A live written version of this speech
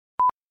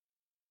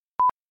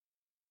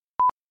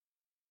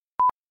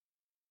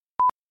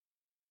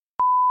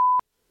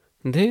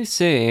This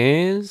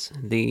is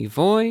the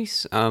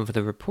voice of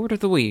the Report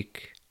of the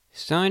Week,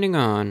 signing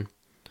on.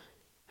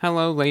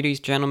 Hello, ladies,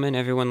 gentlemen,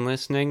 everyone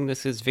listening.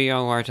 This is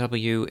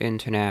VORW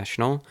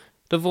International,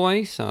 the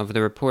voice of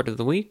the Report of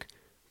the Week.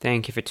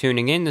 Thank you for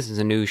tuning in. This is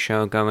a new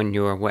show going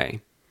your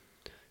way.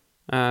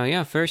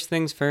 First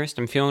things first,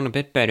 I'm feeling a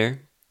bit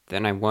better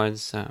than I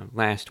was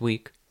last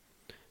week.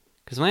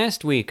 Because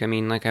last week,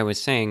 like I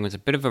was saying, was a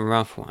bit of a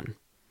rough one.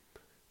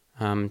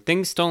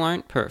 Things still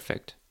aren't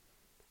perfect.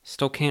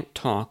 Still can't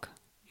talk,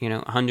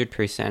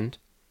 100%.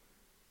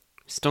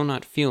 Still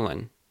not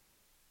feeling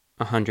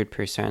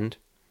 100%.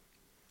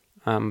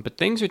 But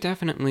things are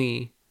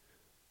definitely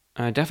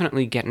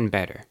getting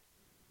better.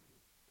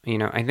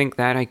 I think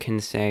that I can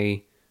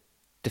say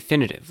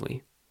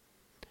definitively.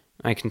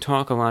 I can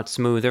talk a lot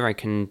smoother. I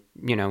can,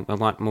 a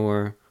lot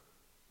more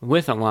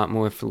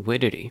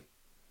fluidity,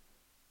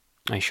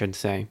 I should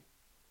say.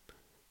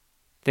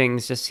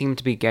 Things just seem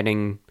to be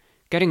getting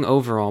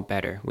overall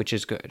better, which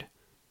is good.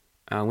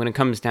 When it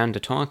comes down to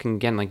talking,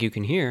 again, like you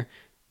can hear,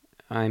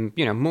 I'm,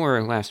 more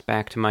or less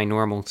back to my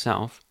normal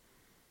self,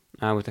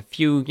 with a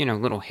few,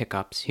 little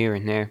hiccups here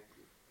and there.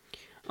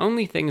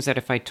 Only things that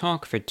if I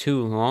talk for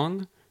too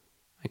long,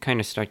 I kind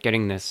of start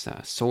getting this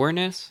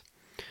soreness.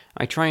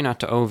 I try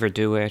not to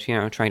overdo it,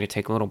 try to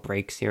take little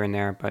breaks here and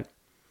there, but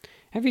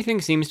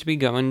everything seems to be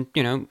going,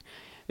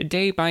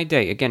 day by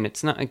day. Again,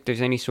 it's not like there's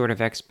any sort of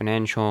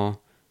exponential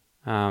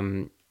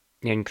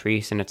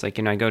increase, and it's like,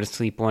 I go to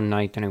sleep one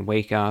night and I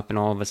wake up and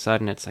all of a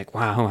sudden it's like,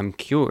 wow, I'm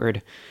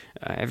cured.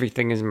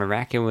 Everything is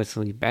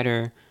miraculously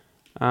better.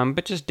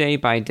 But just day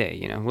by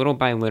day, little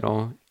by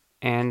little.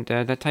 And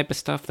that type of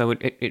stuff, though,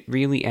 it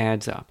really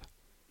adds up.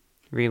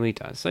 Really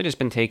does. So I've just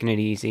been taking it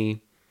easy.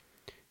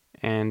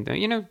 And,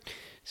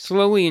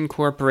 slowly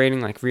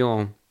incorporating like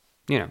real,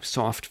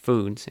 soft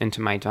foods into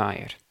my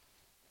diet.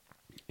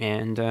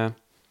 And,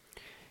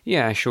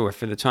 sure,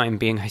 for the time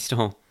being, I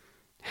still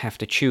have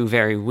to chew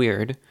very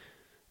weird.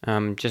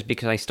 Just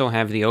because I still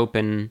have the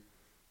open,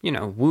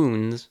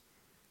 wounds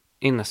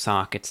in the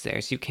sockets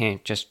there. So you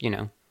can't just,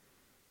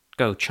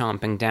 go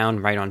chomping down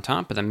right on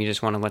top of them. You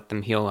just want to let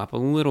them heal up a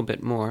little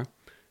bit more.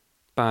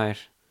 But,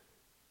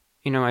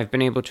 I've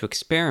been able to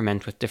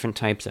experiment with different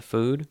types of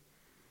food.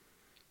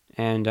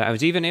 And I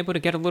was even able to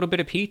get a little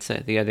bit of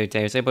pizza the other day.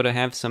 I was able to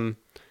have some,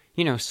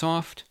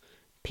 soft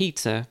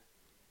pizza.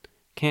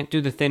 Can't do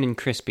the thin and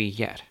crispy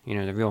yet,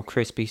 the real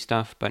crispy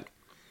stuff, but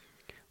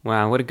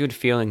wow, what a good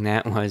feeling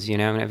that was,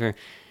 never,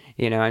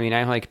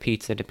 I like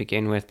pizza to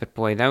begin with, but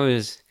boy, that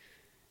was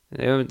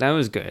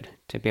good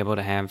to be able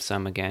to have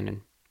some again,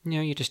 and,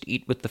 you just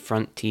eat with the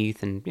front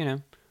teeth,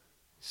 and,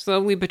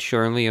 slowly but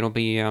surely it'll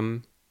be,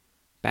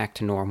 back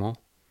to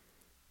normal.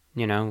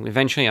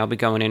 Eventually I'll be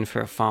going in for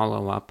a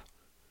follow-up,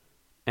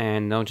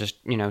 and they'll just,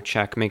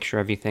 check, make sure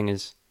everything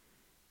is,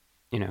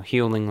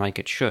 healing like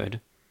it should.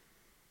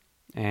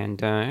 And,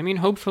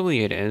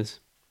 hopefully it is.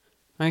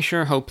 I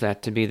sure hope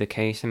that to be the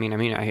case.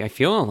 I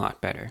feel a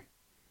lot better.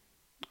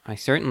 I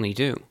certainly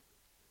do.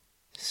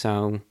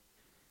 So,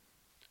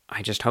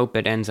 I just hope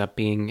it ends up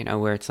being,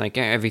 where it's like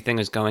everything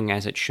is going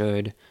as it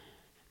should.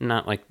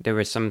 Not like there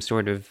was some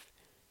sort of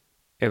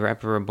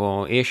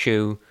irreparable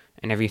issue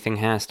and everything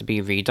has to be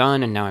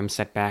redone and now I'm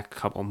set back a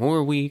couple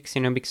more weeks,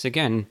 because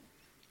again,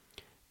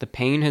 the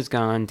pain has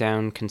gone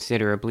down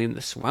considerably.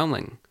 The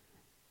swelling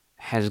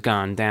has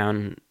gone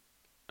down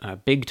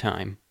big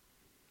time.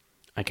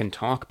 I can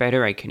talk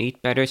better, I can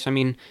eat better,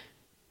 so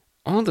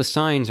all the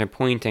signs are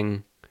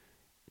pointing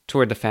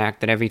toward the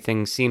fact that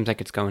everything seems like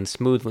it's going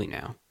smoothly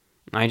now.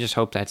 I just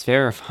hope that's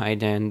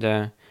verified, and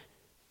I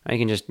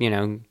can just,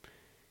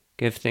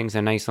 give things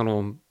a nice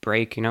little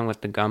break,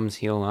 let the gums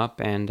heal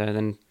up, and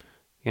then,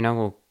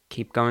 we'll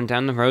keep going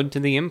down the road to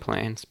the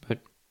implants, but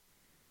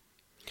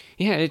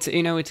yeah, it's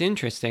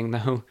interesting,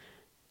 though,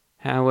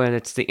 how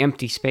it's the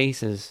empty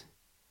spaces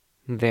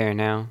there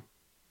now.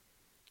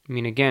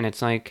 Again,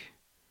 it's like,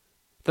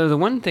 though the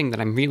one thing that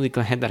I'm really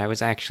glad that I was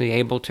actually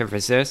able to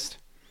resist,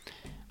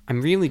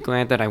 I'm really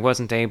glad that I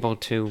wasn't able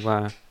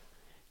to,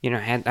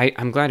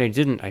 I'm glad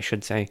I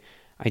should say,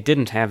 I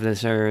didn't have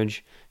this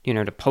urge,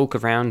 to poke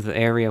around the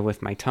area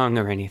with my tongue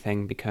or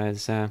anything,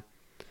 because that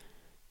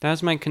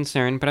was my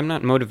concern, but I'm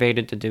not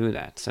motivated to do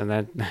that, so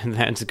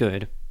that's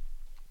good.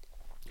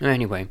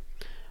 Anyway,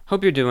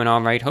 hope you're doing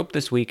alright, hope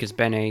this week has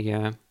been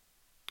a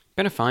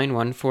fine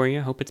one for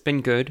you, hope it's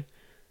been good.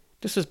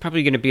 This is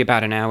probably going to be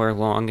about an hour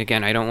long.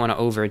 Again, I don't want to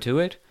overdo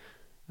it.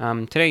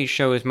 Today's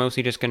show is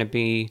mostly just going to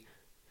be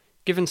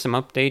giving some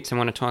updates. I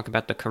want to talk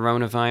about the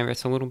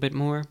coronavirus a little bit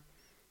more.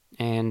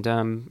 And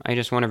I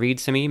just want to read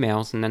some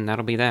emails, and then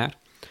that'll be that.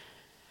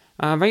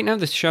 Right now,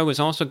 this show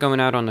is also going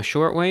out on the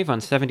shortwave on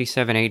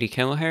 7780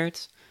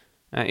 kilohertz.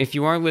 If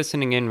you are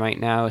listening in right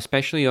now,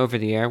 especially over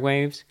the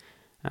airwaves,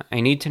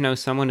 I need to know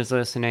someone is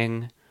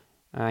listening.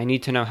 I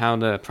need to know how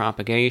the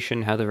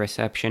propagation, how the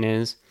reception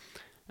is.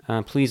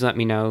 Please let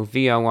me know,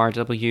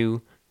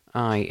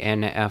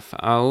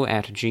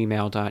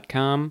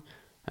 vorwinfo@gmail.com.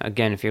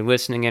 Again, if you're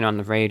listening in on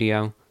the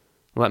radio,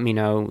 let me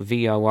know,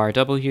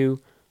 vorwinfo@gmail.com.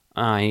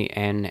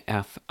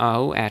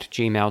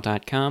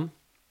 info@gmail.com.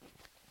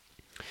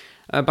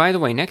 By the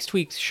way, next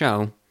week's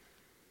show,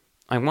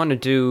 I want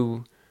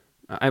to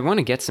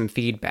get some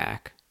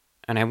feedback,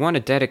 and I want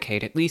to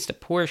dedicate at least a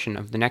portion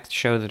of the next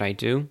show that I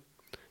do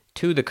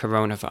to the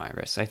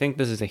coronavirus. I think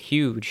this is a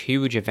huge,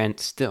 huge event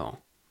still.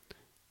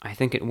 I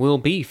think it will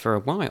be for a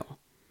while.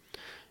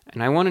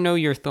 And I want to know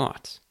your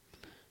thoughts.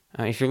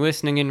 If you're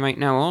listening in right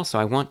now also,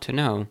 I want to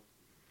know,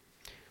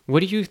 what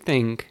do you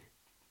think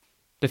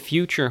the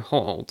future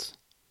holds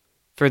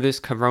for this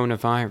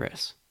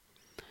coronavirus?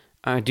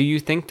 Do you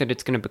think that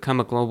it's going to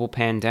become a global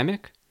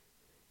pandemic?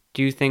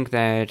 Do you think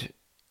that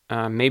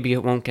maybe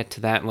it won't get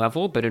to that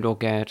level, but it'll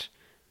get,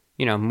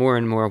 more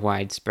and more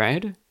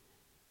widespread?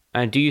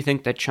 Do you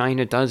think that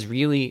China does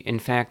really, in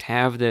fact,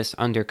 have this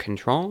under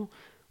control?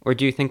 Or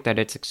do you think that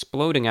it's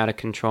exploding out of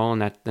control and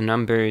that the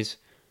numbers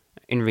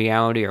in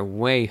reality are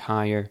way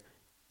higher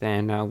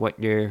than what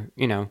you're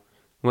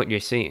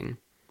seeing?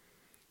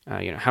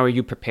 How are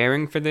you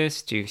preparing for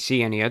this? Do you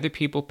see any other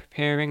people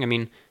preparing? I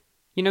mean,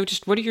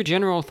 just what are your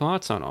general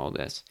thoughts on all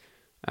this?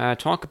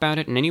 Talk about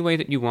it in any way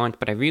that you want,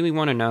 but I really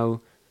want to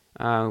know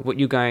what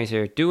you guys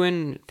are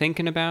doing,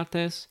 thinking about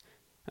this.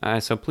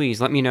 So please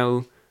let me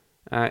know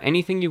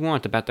anything you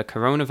want about the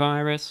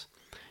coronavirus.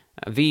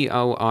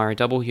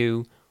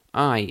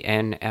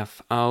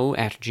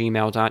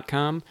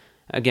 VORWINFO@gmail.com.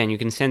 Again, you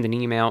can send an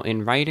email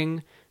in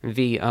writing,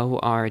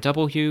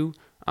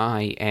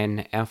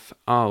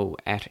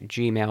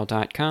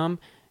 VORWINFO@gmail.com.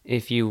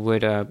 If you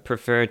would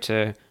prefer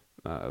to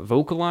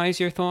vocalize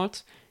your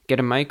thoughts, get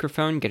a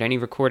microphone, get any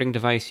recording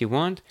device you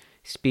want,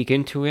 speak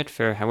into it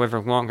for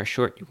however long or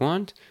short you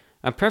want.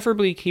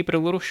 Preferably keep it a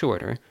little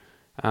shorter,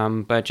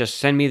 but just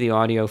send me the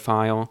audio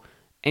file.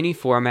 Any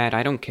format,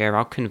 I don't care,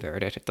 I'll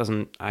convert it. It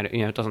doesn't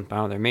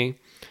bother me.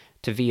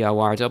 To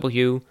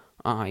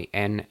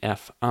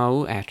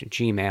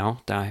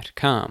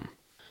VORWINFO@gmail.com.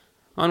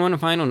 On one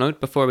final note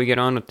before we get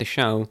on with the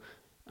show,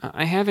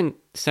 I haven't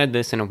said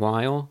this in a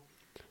while,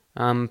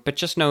 but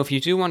just know if you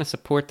do want to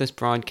support this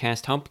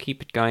broadcast, help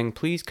keep it going,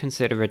 please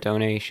consider a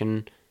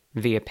donation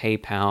via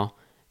PayPal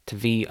to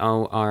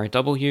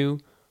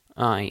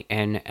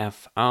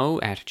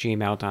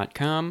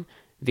VORWINFO@gmail.com,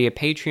 via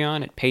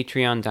Patreon at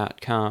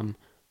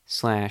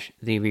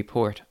patreon.com/The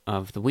Report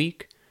of the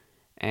Week.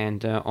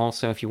 And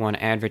also, if you want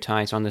to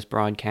advertise on this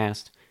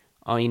broadcast,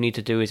 all you need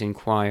to do is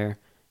inquire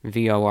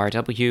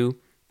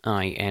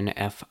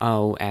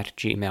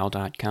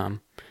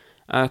VORWINFO@gmail.com.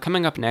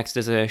 Coming up next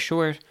is a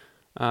short,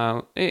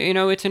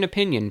 it's an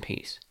opinion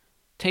piece.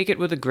 Take it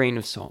with a grain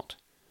of salt.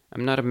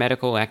 I'm not a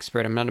medical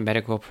expert. I'm not a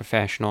medical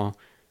professional.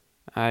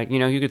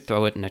 You could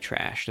throw it in the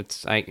trash.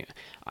 I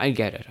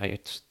get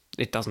it.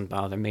 It doesn't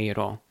bother me at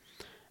all.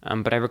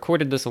 But I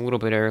recorded this a little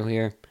bit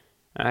earlier,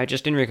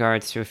 just in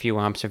regards to a few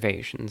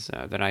observations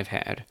that I've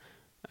had.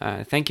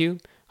 Thank you.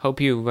 Hope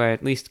you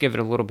at least give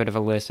it a little bit of a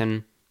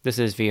listen. This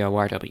is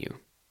VORW.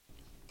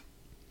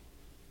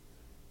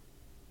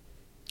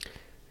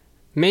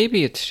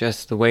 Maybe it's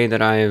just the way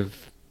that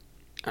I've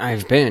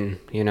been,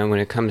 when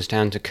it comes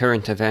down to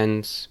current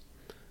events,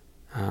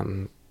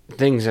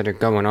 things that are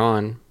going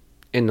on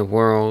in the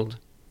world,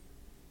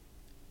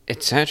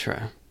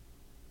 etc.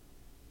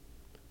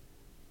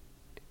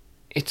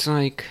 It's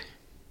like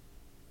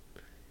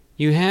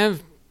you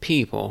have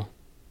people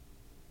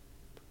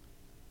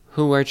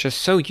who are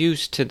just so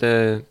used to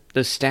the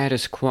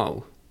status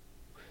quo,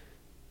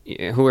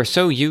 who are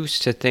so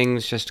used to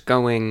things just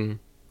going,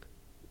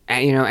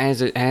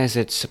 as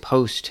it's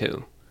supposed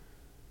to.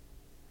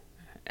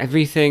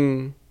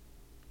 Everything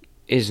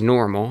is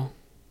normal.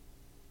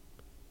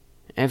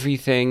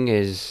 Everything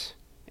is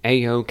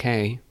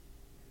A-okay.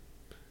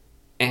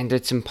 And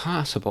it's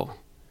impossible.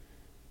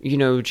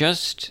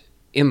 Just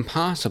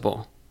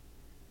impossible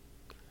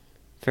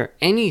for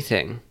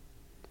anything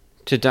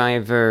to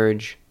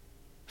diverge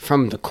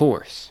from the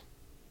course,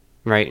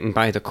 right? And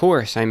by the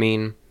course, I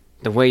mean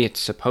the way it's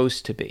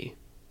supposed to be.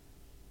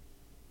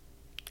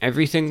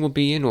 Everything will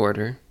be in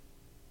order.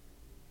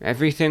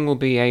 Everything will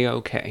be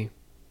A-okay.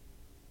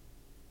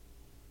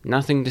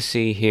 Nothing to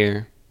see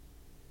here.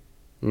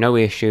 No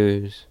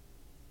issues.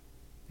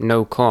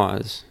 No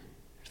cause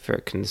for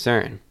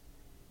concern.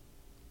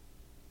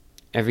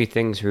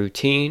 Everything's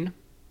routine.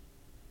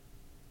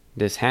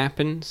 This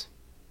happens.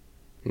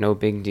 No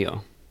big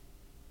deal.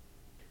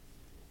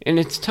 And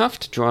it's tough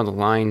to draw the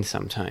line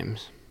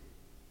sometimes.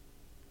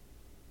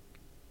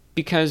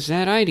 Because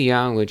that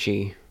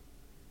ideology,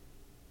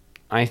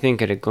 I think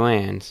at a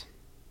glance,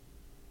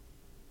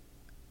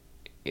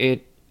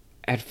 it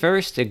at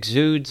first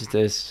exudes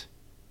this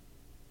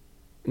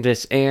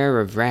air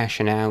of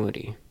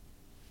rationality.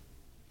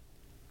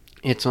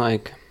 It's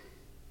like,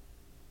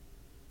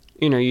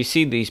 you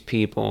see these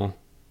people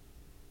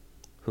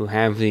who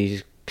have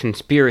these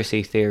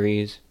conspiracy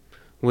theories,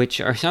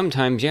 which are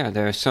sometimes,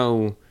 they're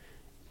so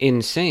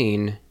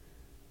insane,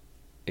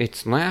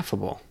 it's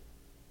laughable,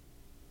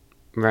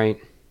 right?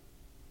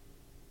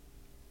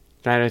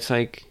 That it's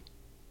like,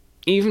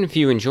 even if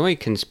you enjoy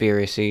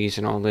conspiracies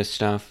and all this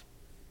stuff,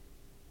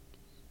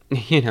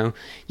 you know,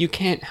 you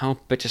can't help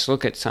but just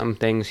look at some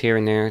things here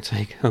and there. It's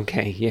like,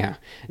 okay, yeah,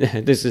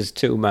 this is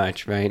too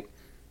much, right?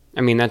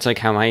 I mean, that's like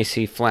how I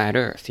see flat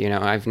Earth.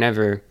 I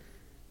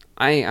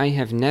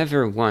have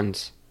never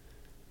once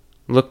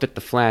looked at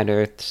the flat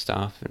Earth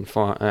stuff and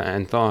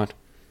thought,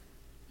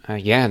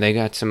 yeah, they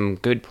got some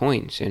good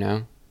points.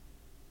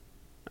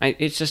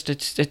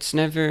 It's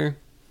never,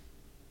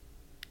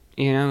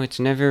 it's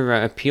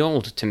never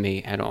appealed to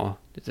me at all.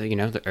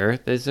 The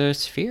Earth is a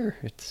sphere.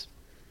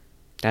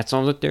 That's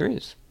all that there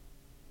is.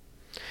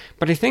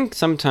 But I think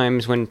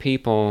sometimes when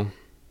people,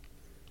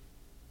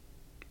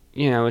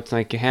 it's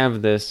like you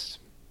have this,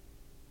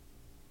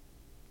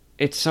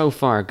 it's so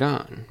far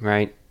gone,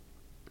 right?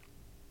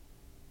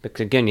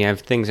 Because again, you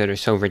have things that are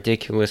so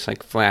ridiculous,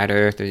 like flat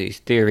Earth or these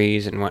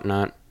theories and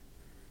whatnot.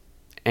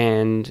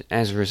 And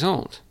as a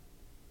result,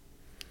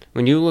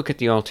 when you look at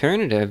the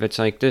alternative, it's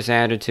like this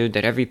attitude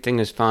that everything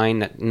is fine,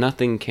 that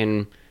nothing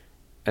can,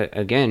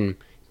 again,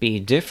 be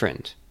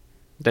different,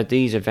 that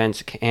these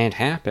events can't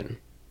happen.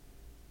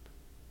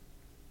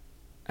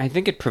 I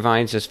think it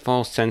provides this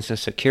false sense of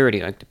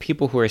security. Like, the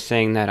people who are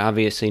saying that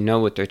obviously know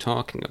what they're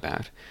talking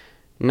about.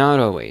 Not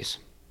always.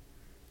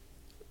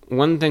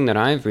 One thing that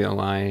I've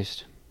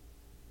realized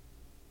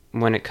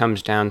when it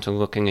comes down to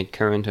looking at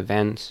current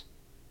events,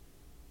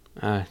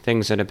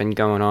 things that have been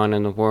going on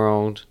in the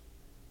world,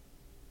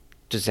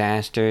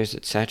 disasters,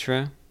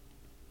 etc.,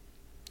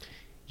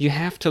 you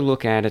have to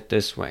look at it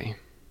this way.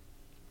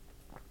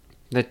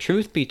 The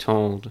truth be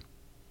told,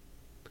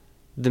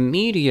 the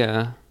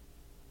media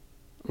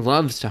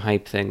loves to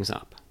hype things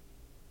up.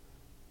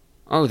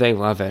 Oh, they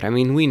love it. I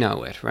mean, we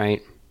know it,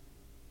 right?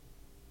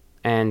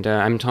 And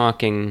I'm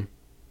talking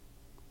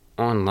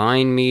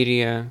online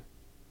media,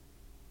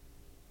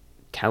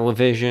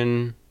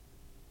 television,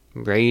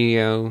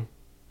 radio,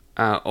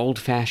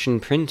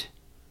 old-fashioned print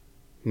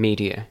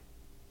media.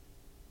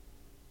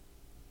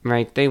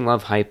 Right? They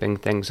love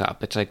hyping things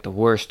up. It's like the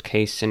worst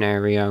case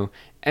scenario.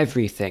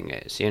 Everything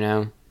is,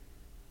 You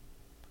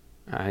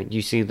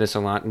see this a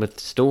lot with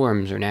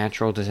storms or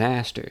natural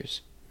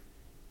disasters.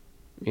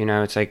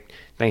 It's like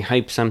they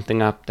hype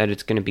something up that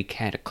it's going to be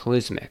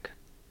cataclysmic.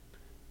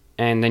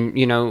 And then,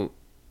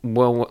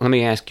 well, let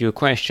me ask you a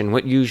question.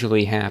 What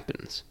usually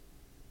happens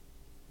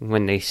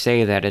when they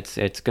say that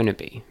it's going to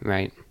be,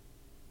 right?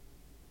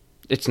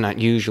 It's not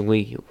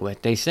usually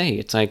what they say.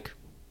 It's like,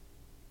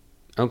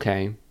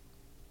 okay,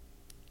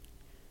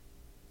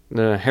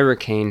 the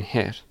hurricane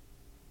hit,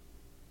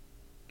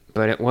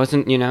 but it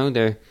wasn't,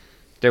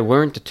 there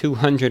weren't the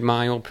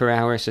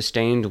 200-mile-per-hour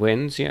sustained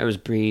winds. Yeah, it was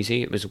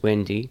breezy, it was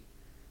windy,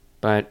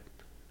 but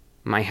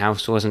my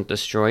house wasn't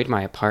destroyed,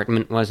 my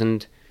apartment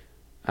wasn't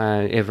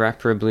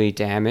irreparably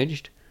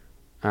damaged.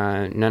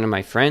 None of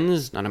my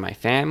friends, none of my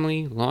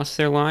family lost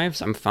their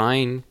lives. I'm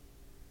fine,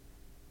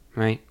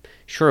 right?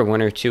 Sure,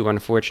 one or two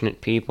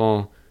unfortunate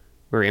people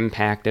were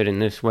impacted in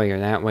this way or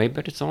that way,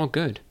 but it's all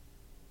good.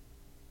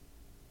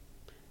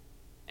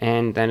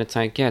 And then it's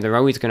like, yeah, they're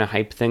always going to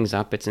hype things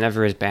up. It's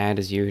never as bad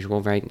as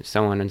usual, right? And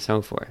so on and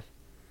so forth.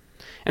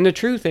 And the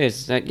truth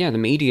is that, yeah, the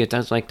media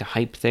does like to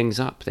hype things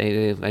up.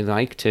 They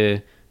like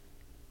to,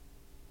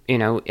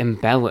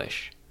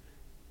 embellish.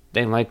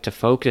 They like to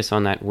focus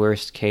on that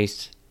worst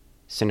case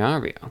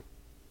scenario.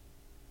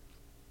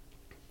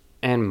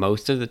 And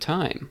most of the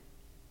time,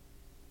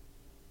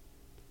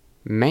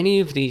 many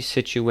of these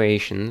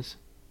situations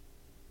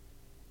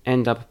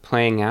end up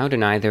playing out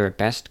in either a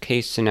best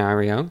case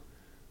scenario,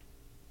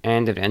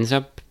 and it ends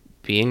up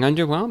being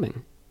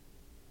underwhelming.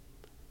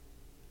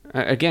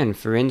 Again,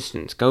 for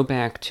instance, go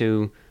back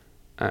to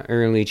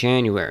early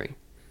January,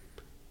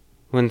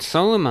 when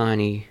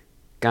Soleimani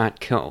got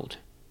killed,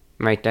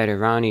 right, that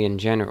Iranian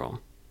general.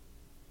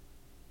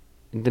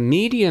 The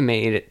media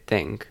made it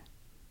think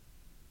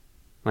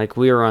like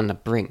we were on the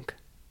brink.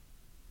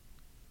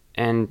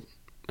 And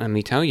let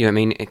me tell you,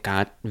 it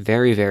got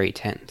very, very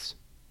tense.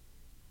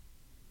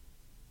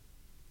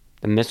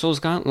 The missiles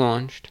got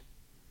launched.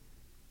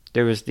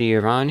 There was the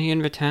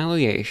Iranian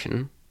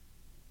retaliation.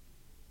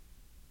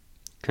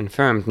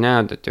 Confirmed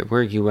now that there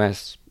were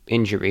U.S.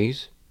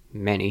 injuries,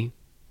 many.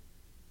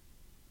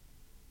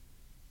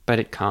 But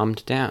it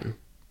calmed down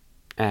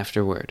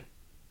afterward.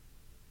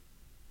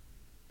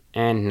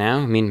 And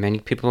now, many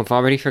people have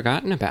already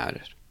forgotten about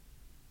it.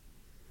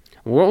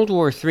 World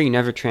War III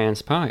never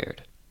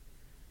transpired.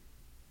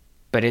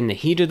 But in the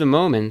heat of the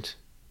moment,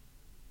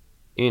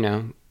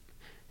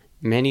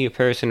 many a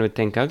person would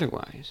think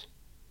otherwise.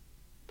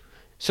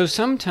 So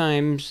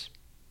sometimes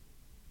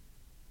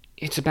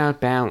it's about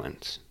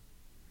balance.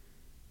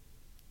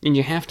 And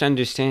you have to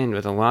understand,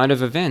 with a lot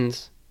of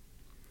events,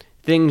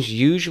 things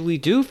usually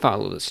do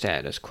follow the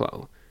status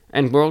quo.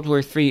 And World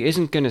War III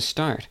isn't going to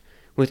start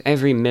with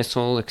every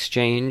missile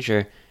exchange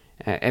or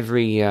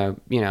every,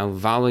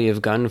 volley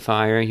of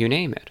gunfire, you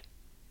name it.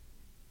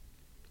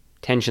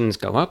 Tensions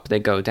go up, they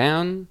go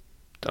down,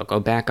 they'll go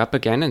back up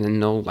again, and then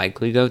they'll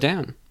likely go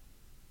down.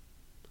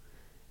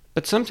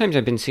 But sometimes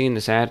I've been seeing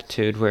this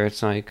attitude where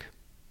it's like,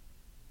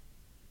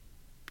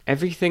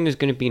 everything is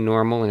going to be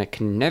normal and it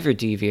can never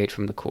deviate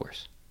from the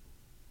course.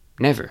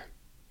 Never.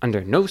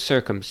 Under no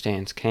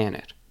circumstance can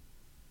it.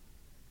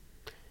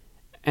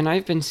 And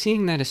I've been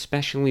seeing that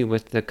especially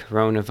with the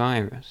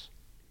coronavirus.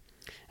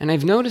 And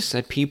I've noticed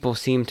that people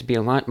seem to be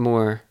a lot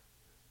more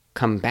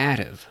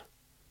combative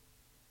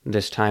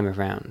this time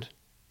around.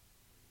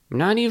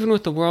 Not even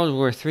with the World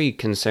War III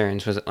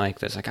concerns was it like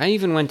this. Like, I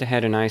even went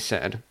ahead and I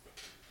said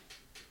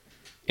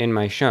in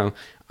my show,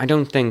 I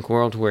don't think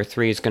World War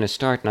III is going to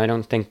start, and I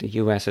don't think the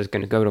US is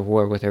going to go to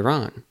war with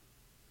Iran.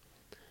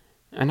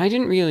 And I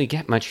didn't really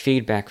get much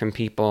feedback from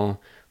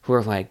people who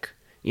are like,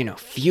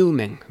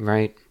 fuming,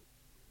 right?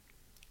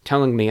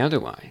 Telling me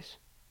otherwise.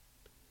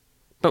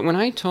 But when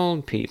I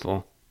told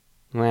people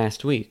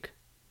last week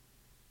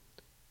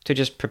to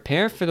just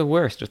prepare for the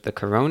worst with the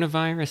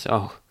coronavirus,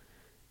 oh,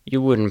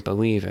 you wouldn't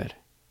believe it.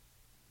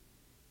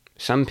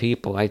 Some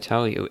people, I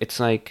tell you, it's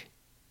like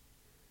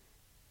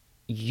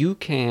you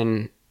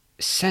can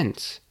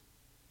sense,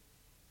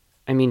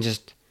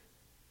 just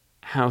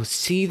how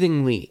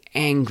seethingly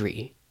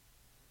angry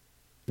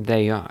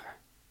they are.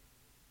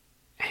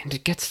 And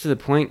it gets to the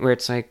point where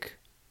it's like,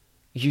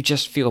 you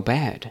just feel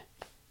bad.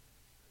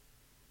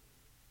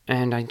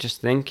 And I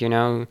just think,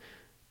 they're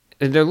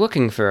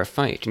looking for a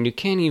fight, and you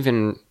can't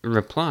even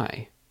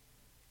reply.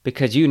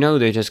 Because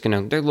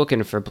they're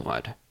looking for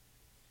blood.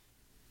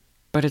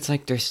 But it's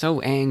like they're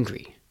so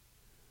angry.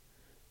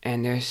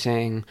 And they're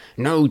saying,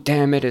 no,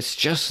 damn it, it's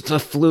just the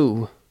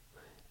flu.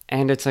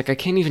 And it's like, I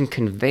can't even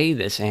convey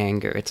this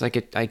anger. It's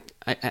like,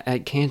 I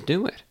can't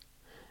do it.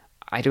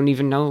 I don't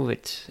even know,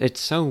 it's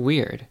so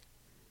weird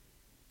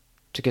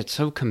to get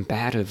so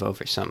combative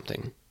over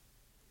something.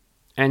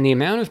 And the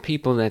amount of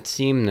people that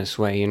seem this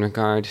way in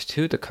regards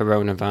to the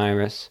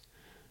coronavirus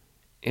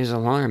is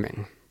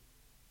alarming.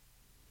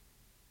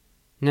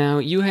 Now,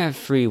 you have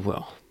free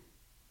will.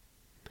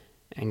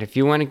 And if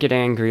you want to get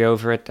angry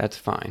over it, that's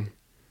fine.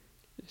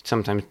 It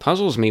sometimes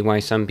puzzles me why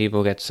some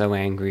people get so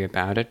angry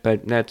about it,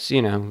 but that's,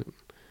 you have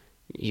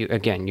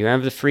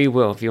the free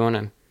will. If you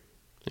want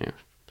to,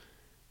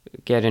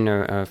 get in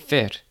a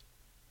fit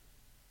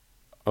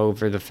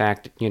over the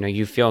fact that,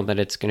 you feel that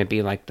it's going to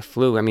be like the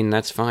flu,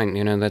 that's fine.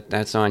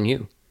 That's on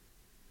you.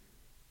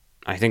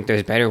 I think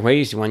there's better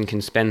ways one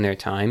can spend their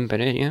time,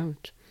 but,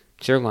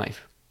 it's your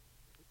life.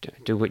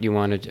 Do what you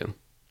want to do.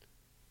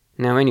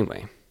 Now,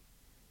 anyway,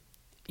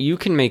 you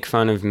can make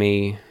fun of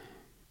me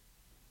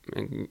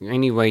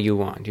any way you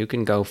want. You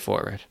can go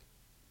for it.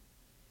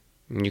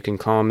 You can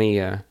call me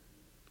a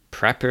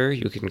prepper.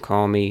 You can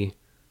call me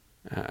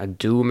a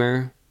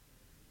doomer.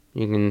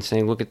 You can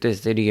say, look at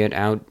this idiot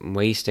out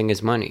wasting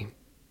his money.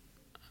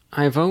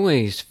 I've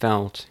always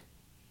felt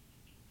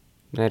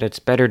that it's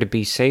better to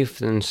be safe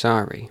than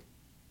sorry.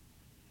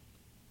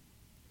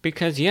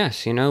 Because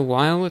yes,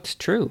 while it's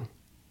true,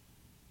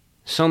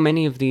 so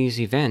many of these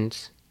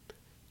events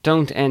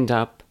don't end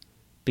up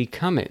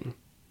becoming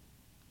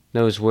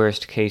those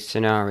worst case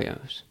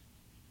scenarios.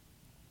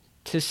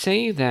 To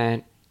say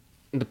that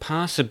the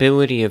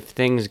possibility of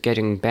things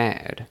getting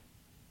bad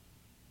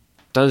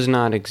does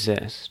not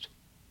exist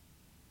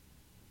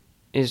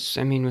is,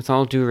 with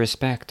all due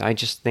respect, I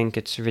just think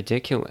it's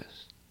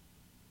ridiculous.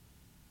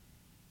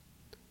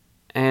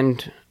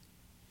 And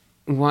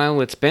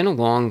while it's been a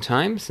long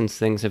time since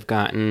things have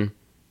gotten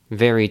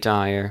very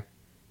dire,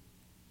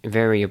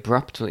 very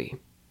abruptly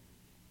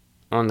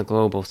on the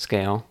global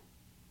scale,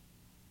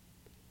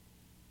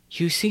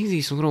 you see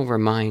these little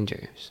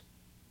reminders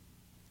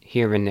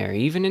here and there,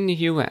 even in the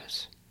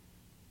US,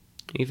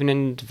 even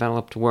in the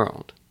developed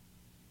world,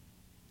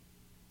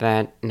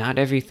 that not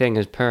everything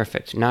is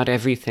perfect, not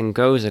everything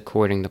goes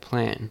according to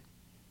plan.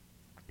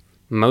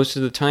 Most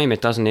of the time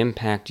it doesn't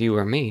impact you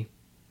or me.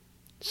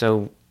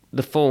 So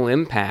the full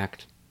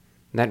impact,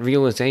 that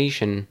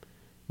realization,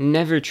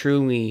 never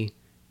truly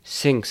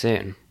sinks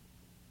in.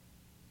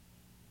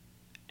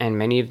 And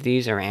many of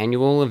these are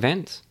annual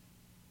events.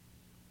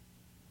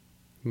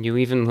 You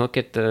even look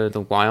at the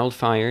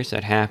wildfires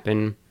that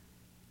happen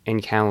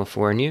in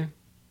California,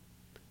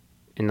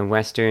 in the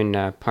western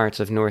parts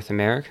of North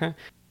America.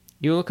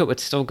 You look at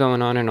what's still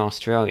going on in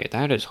Australia.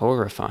 That is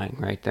horrifying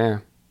right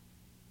there.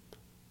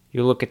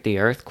 You look at the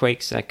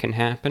earthquakes that can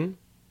happen,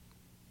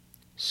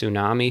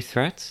 tsunami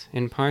threats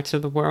in parts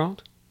of the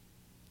world.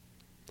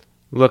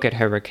 Look at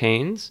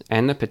hurricanes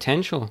and the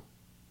potential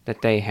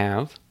that they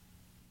have.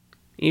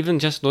 Even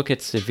just look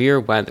at severe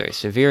weather,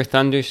 severe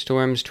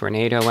thunderstorms,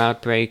 tornado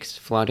outbreaks,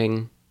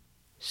 flooding,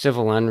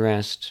 civil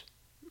unrest,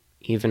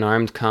 even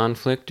armed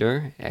conflict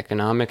or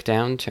economic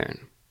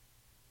downturn.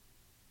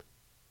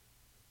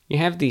 You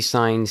have these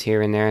signs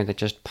here and there that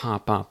just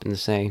pop up and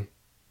say,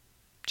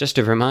 just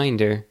a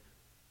reminder,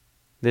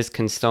 this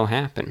can still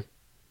happen.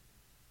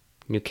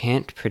 You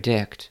can't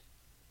predict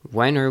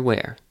when or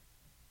where,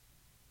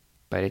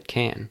 but it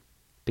can,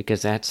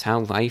 because that's how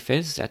life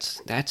is,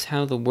 that's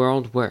how the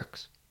world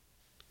works.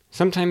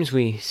 Sometimes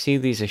we see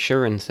these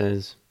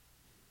assurances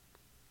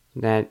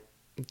that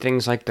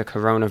things like the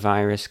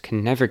coronavirus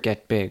can never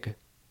get big.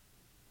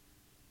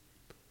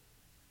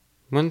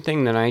 One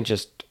thing that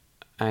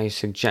I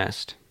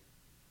suggest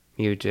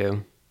you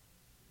do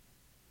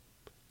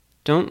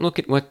Don't look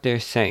at what they're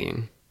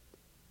saying.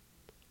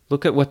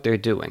 Look at what they're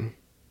doing.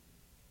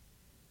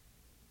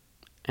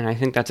 And I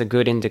think that's a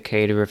good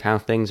indicator of how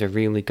things are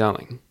really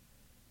going.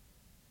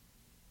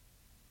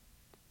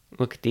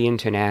 Look at the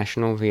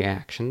international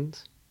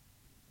reactions.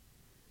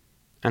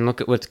 And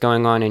look at what's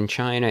going on in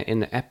China in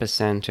the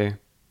epicenter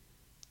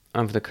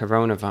of the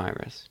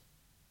coronavirus.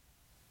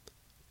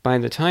 By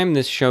the time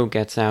this show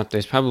gets out,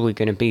 there's probably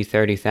going to be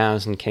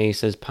 30,000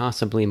 cases,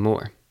 possibly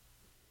more.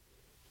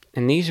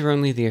 And these are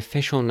only the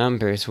official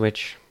numbers,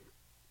 which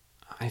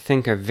I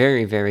think are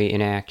very, very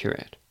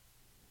inaccurate.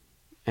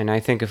 And I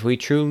think if we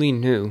truly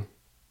knew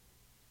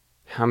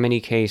how many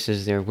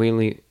cases there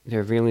really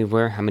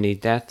were, how many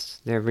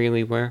deaths there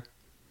really were,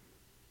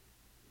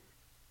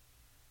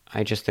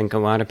 I just think a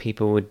lot of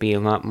people would be a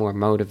lot more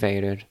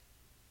motivated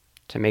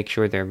to make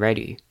sure they're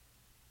ready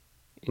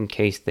in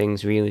case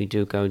things really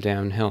do go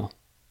downhill.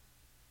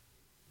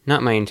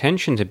 Not my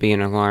intention to be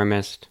an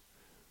alarmist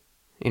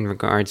in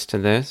regards to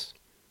this,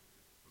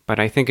 but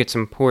I think it's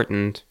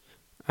important,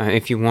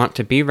 if you want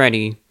to be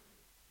ready,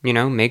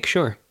 make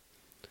sure.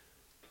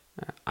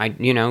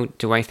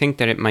 Do I think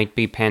that it might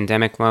be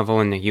pandemic level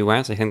in the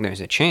US? I think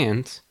there's a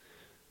chance.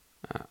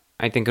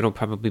 I think it'll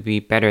probably be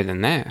better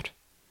than that.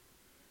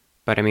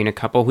 But a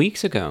couple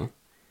weeks ago,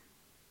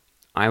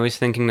 I was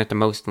thinking that the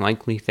most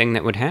likely thing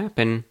that would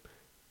happen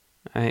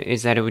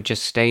is that it would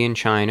just stay in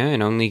China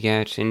and only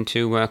get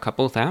into a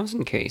couple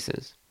thousand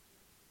cases.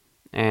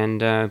 And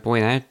boy,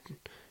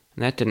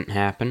 that didn't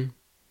happen.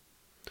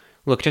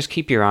 Look, just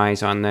keep your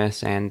eyes on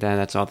this, and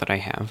that's all that I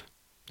have.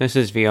 This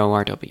is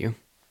VORW.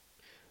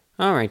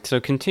 Alright, so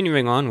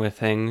continuing on with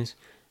things,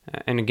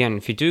 and again,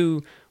 if you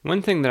do,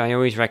 one thing that I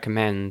always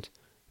recommend,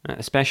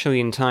 especially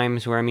in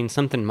times where,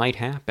 something might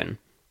happen,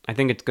 I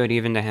think it's good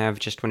even to have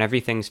just when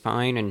everything's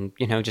fine and,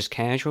 just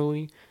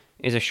casually,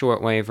 is a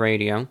shortwave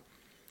radio.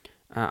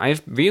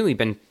 I've really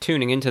been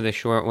tuning into the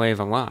shortwave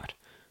a lot,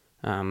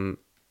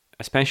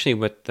 especially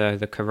with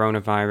the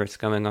coronavirus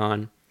going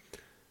on.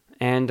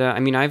 And,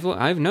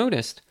 I've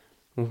noticed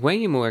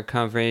way more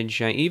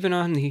coverage, even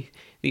on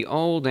the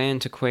old,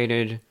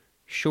 antiquated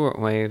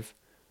shortwave,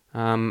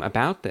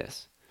 about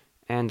this.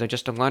 And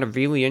just a lot of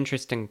really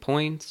interesting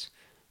points,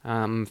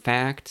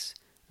 facts,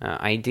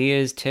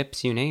 ideas,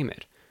 tips, you name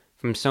it,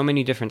 from so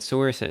many different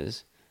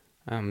sources,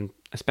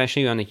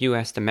 especially on the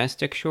US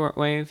domestic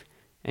shortwave,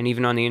 and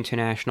even on the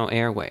international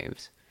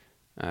airwaves.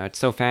 It's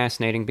so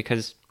fascinating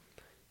because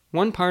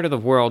one part of the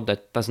world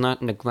that does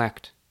not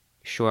neglect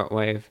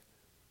shortwave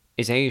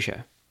is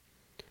Asia.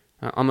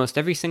 Almost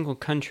every single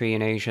country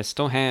in Asia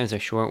still has a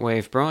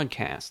shortwave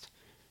broadcast,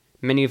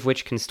 many of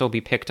which can still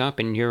be picked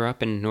up in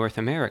Europe and North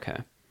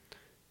America.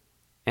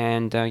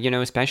 And,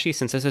 especially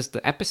since this is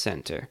the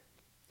epicenter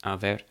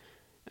of it,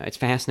 it's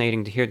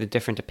fascinating to hear the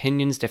different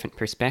opinions, different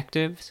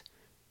perspectives.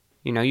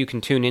 You can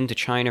tune into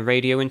China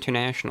Radio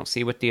International,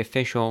 see what the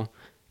official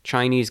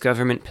Chinese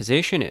government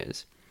position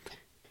is.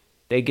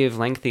 They give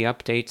lengthy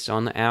updates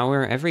on the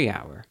hour, every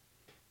hour,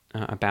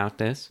 about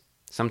this,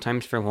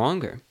 sometimes for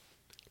longer.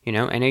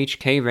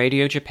 NHK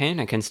Radio Japan,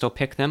 I can still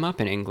pick them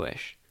up in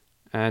English.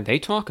 They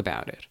talk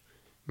about it.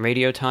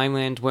 Radio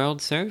Thailand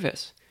World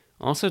Service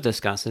also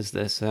discusses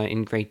this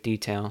in great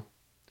detail.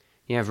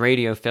 You have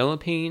Radio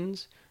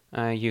Philippines,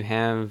 you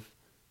have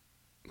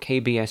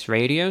KBS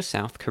Radio,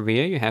 South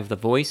Korea. You have the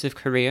Voice of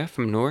Korea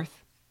from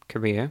North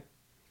Korea.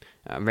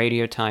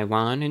 Radio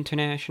Taiwan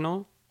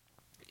International.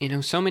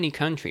 So many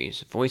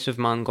countries. Voice of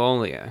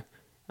Mongolia.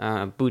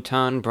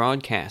 Bhutan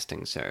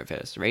Broadcasting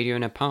Service. Radio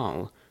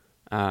Nepal.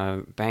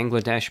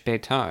 Bangladesh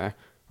Betar.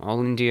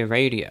 All India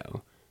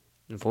Radio.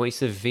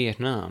 Voice of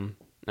Vietnam.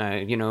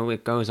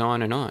 It goes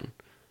on and on.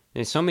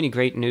 There's so many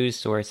great news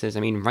sources,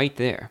 right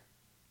there.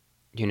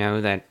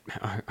 That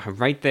are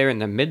right there in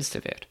the midst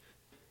of it.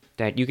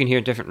 That you can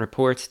hear different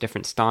reports,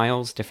 different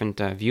styles, different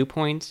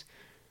viewpoints.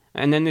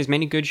 And then there's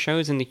many good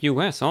shows in the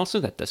US also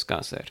that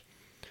discuss it.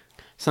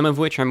 Some of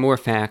which are more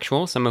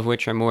factual, some of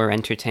which are more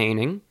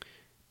entertaining.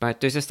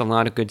 But there's just a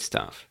lot of good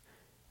stuff.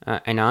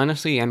 And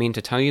honestly,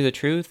 to tell you the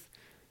truth,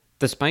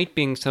 despite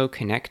being so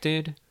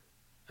connected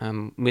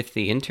with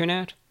the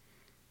internet,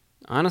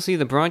 honestly,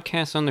 the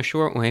broadcasts on the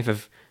shortwave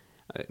of,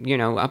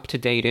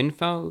 up-to-date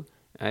info,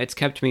 it's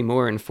kept me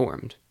more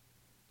informed.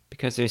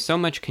 Because there's so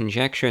much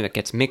conjecture that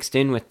gets mixed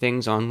in with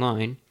things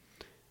online,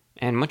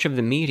 and much of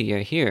the media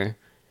here,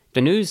 the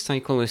news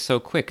cycle is so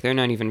quick, they're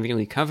not even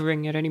really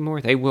covering it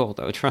anymore. They will,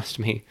 though, trust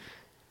me.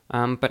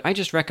 But I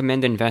just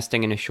recommend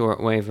investing in a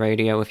shortwave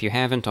radio if you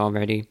haven't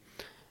already.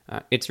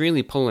 It's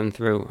really pulling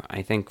through,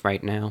 I think,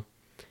 right now.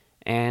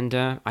 And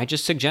I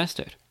just suggest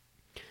it.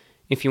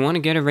 If you want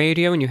to get a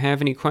radio and you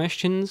have any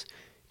questions,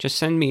 just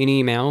send me an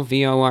email,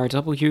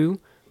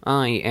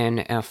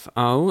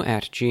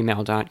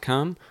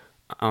 vorwinfo@gmail.com.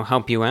 I'll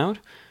help you out.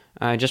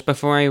 Just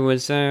before I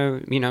was,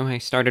 I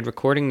started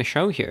recording the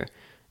show here,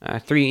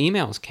 3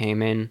 emails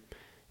came in,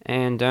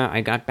 and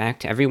I got back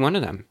to every one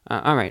of them.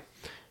 All right,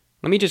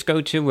 let me just go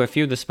to a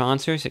few of the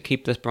sponsors that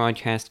keep this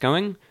broadcast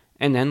going,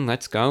 and then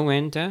let's go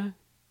and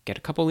get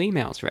a couple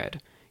emails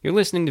read. You're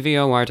listening to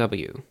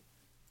VORW.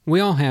 We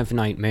all have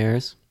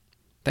nightmares.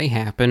 They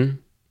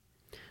happen.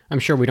 I'm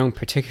sure we don't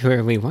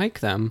particularly like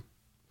them.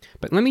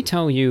 But let me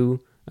tell you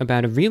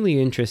about a really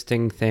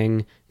interesting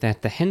thing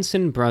that the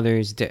Henson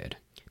brothers did.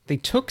 They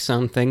took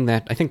something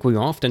that I think we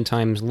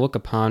oftentimes look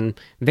upon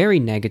very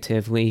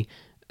negatively,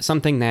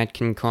 something that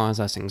can cause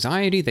us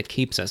anxiety, that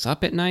keeps us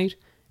up at night,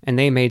 and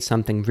they made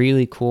something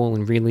really cool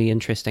and really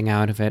interesting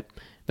out of it.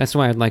 That's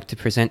why I'd like to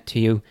present to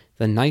you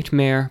the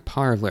Nightmare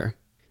Parlor.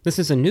 This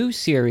is a new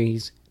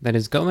series that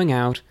is going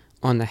out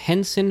on the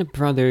Henson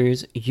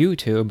Brothers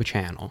YouTube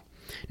channel.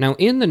 Now,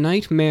 in the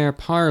Nightmare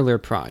Parlor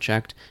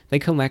project, they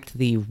collect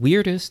the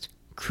weirdest,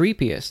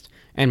 creepiest,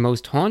 and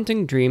most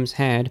haunting dreams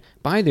had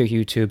by their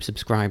YouTube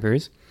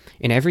subscribers.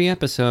 In every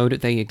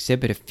episode, they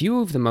exhibit a few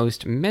of the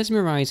most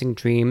mesmerizing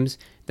dreams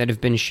that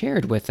have been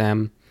shared with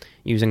them.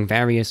 Using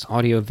various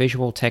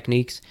audio-visual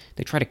techniques,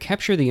 they try to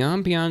capture the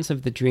ambiance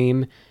of the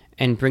dream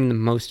and bring the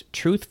most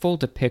truthful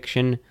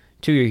depiction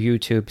to your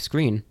YouTube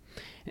screen.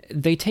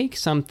 They take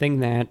something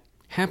that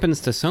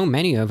happens to so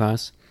many of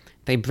us,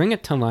 they bring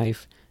it to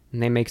life,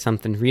 and they make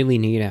something really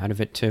neat out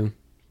of it too.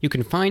 You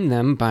can find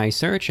them by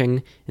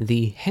searching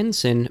the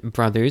Henson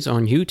Brothers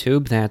on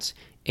YouTube, that's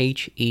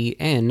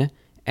Hensen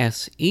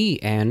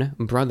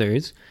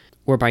Brothers,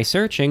 or by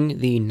searching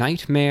the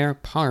Nightmare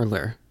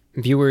Parlor.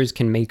 Viewers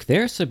can make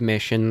their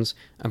submissions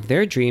of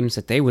their dreams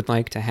that they would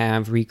like to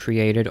have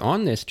recreated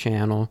on this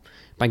channel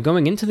by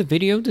going into the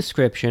video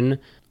description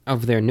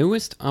of their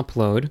newest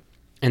upload,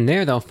 and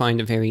there they'll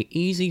find a very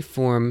easy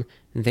form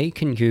they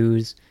can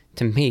use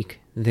to make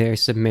their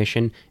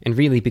submission and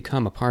really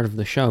become a part of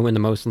the show in the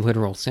most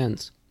literal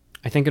sense.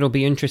 I think it'll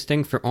be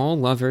interesting for all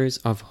lovers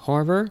of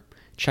horror.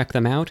 Check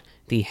them out,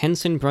 the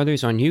Henson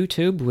Brothers on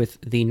YouTube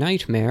with the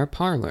Nightmare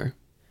Parlor.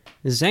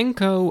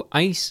 Zenko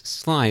Ice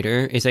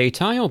Slider is a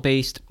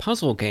tile-based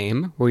puzzle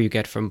game where you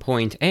get from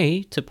point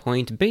A to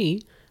point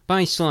B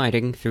by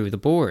sliding through the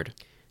board.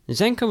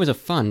 Zenko is a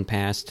fun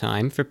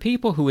pastime for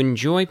people who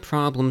enjoy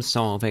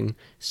problem-solving,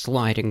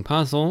 sliding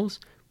puzzles,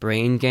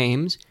 brain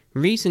games,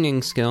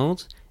 reasoning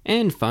skills,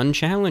 and fun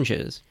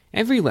challenges.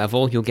 Every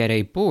level you'll get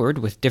a board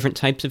with different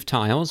types of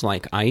tiles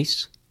like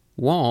ice,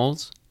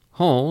 walls,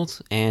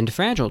 holes, and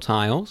fragile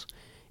tiles.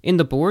 In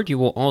the board you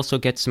will also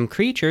get some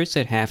creatures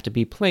that have to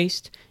be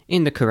placed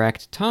in the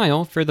correct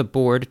tile for the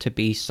board to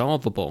be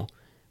solvable.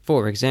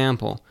 For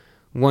example,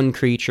 one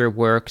creature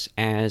works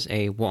as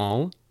a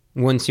wall.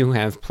 Once you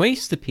have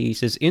placed the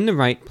pieces in the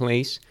right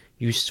place,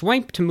 you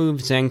swipe to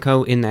move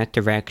Zenko in that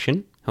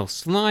direction. He'll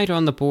slide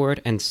on the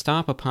board and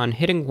stop upon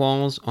hitting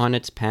walls on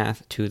its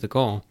path to the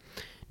goal.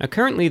 Now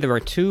currently there are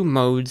 2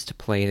 modes to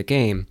play the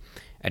game.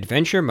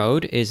 Adventure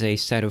mode is a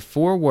set of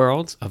 4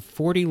 worlds of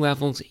 40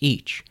 levels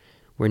each,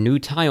 where new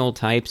tile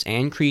types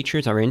and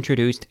creatures are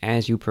introduced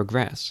as you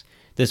progress.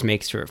 This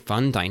makes for a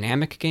fun,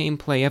 dynamic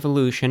gameplay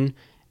evolution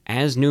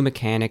as new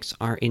mechanics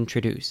are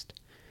introduced.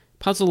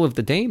 Puzzle of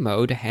the Day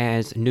mode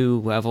has new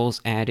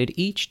levels added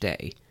each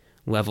day.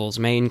 Levels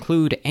may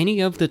include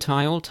any of the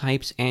tile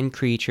types and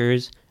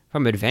creatures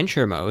from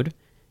Adventure mode.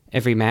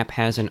 Every map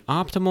has an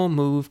optimal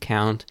move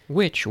count,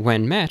 which,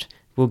 when met,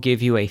 will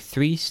give you a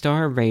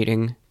 3-star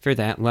rating for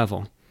that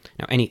level.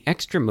 Now, any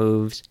extra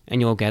moves,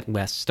 and you'll get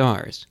less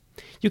stars.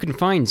 You can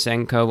find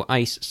Zenko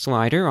Ice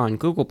Slider on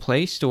Google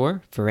Play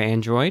Store for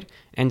Android,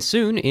 and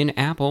soon in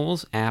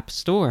Apple's App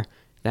Store.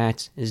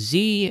 That's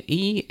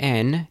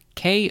Zenko-Ice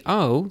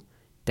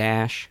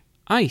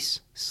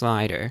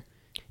Slider.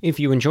 If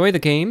you enjoy the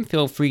game,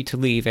 feel free to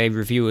leave a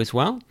review as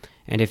well,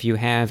 and if you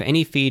have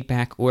any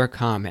feedback or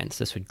comments,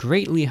 this would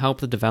greatly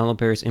help the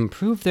developers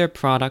improve their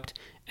product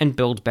and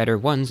build better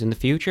ones in the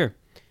future.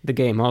 The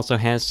game also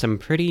has some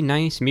pretty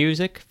nice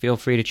music. Feel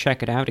free to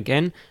check it out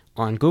again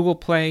on Google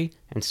Play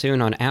and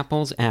soon on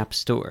Apple's App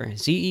Store.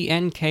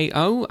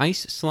 Zenko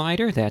Ice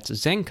Slider, that's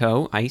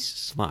Zenko Ice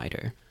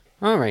Slider.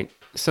 Alright,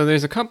 so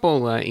there's a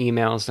couple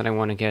emails that I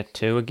want to get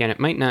to. Again, it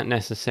might not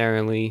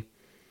necessarily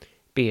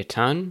be a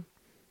ton,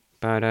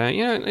 but,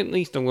 at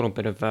least a little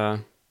bit of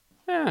a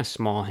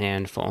small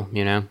handful,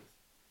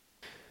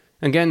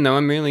 Again, though,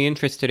 I'm really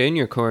interested in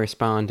your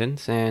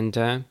correspondence,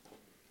 and,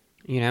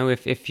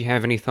 if you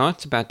have any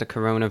thoughts about the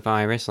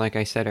coronavirus, like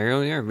I said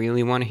earlier, I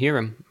really want to hear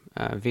them.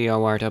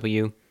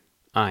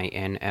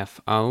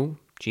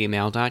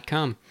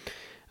 VORWINFO@gmail.com.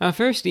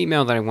 First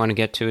email that I want to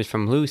get to is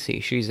from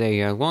Lucy. She's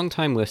a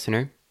longtime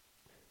listener,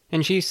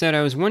 and she said,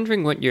 I was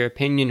wondering what your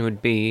opinion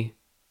would be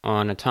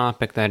on a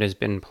topic that has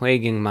been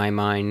plaguing my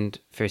mind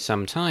for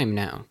some time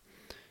now.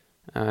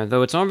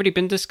 Though it's already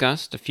been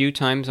discussed a few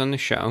times on the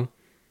show,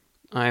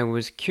 I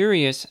was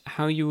curious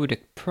how you would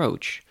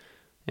approach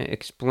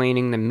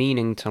explaining the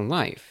meaning to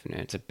life.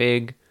 It's a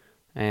big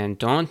and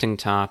daunting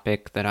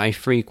topic that I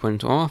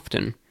frequent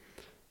often.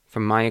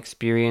 From my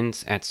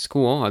experience at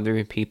school,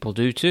 other people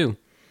do too.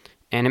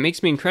 And it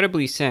makes me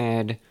incredibly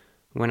sad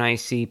when I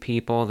see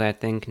people that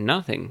think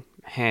nothing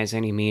has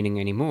any meaning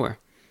anymore.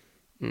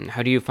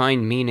 How do you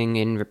find meaning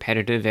in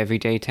repetitive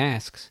everyday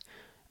tasks?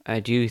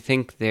 Do you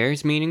think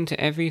there's meaning to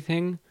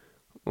everything?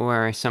 Or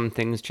are some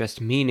things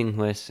just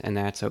meaningless and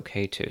that's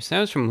okay too? So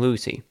that was from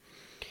Lucy.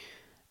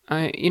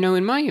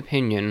 In my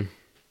opinion,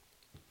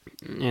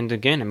 and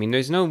again, I mean,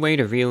 there's no way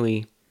to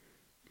really,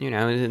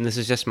 and this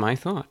is just my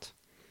thoughts.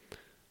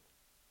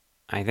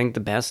 I think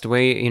the best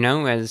way,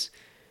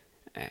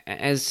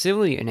 as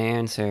silly an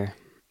answer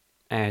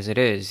as it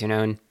is,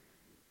 and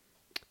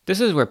this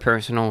is where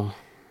personal,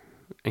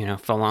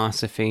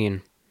 philosophy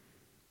and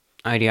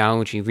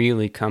ideology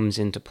really comes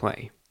into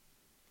play.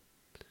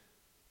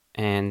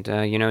 And,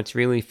 it's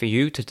really for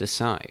you to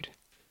decide.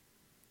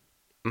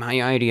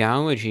 My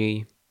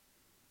ideology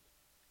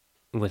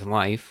with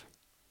life,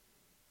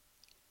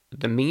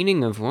 the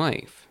meaning of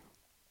life,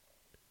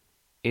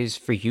 is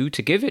for you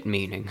to give it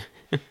meaning.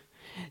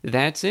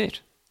 That's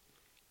it.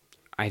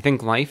 I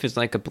think life is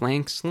like a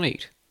blank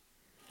slate.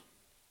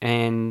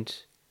 And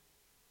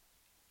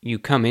you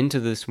come into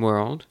this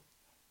world.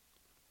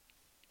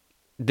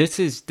 This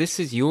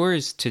is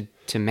yours to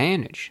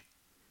manage.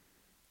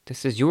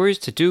 This is yours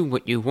to do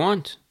what you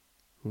want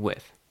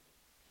with.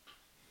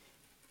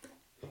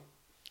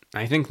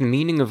 I think the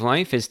meaning of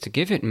life is to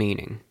give it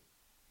meaning.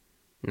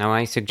 Now,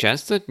 I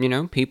suggest that,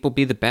 people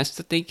be the best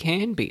that they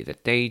can be,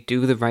 that they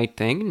do the right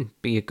thing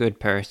and be a good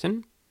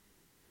person.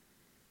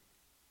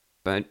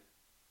 But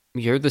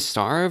you're the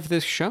star of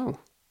this show.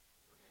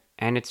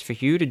 And it's for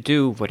you to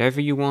do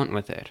whatever you want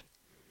with it.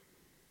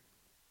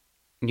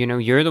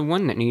 You're the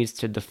one that needs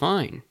to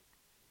define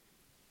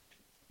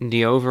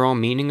the overall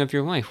meaning of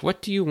your life.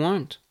 What do you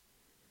want?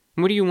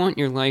 What do you want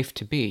your life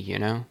to be,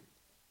 And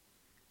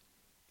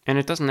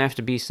it doesn't have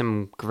to be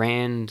some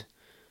grand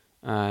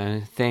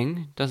thing.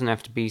 It doesn't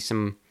have to be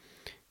some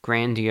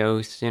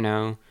grandiose,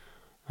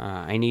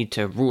 I need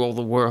to rule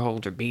the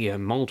world or be a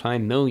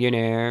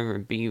multi-millionaire or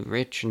be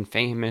rich and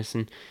famous.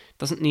 And it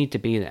doesn't need to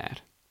be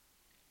that.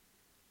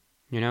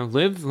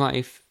 Live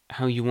life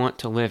how you want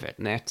to live it.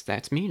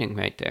 That's meaning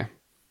right there.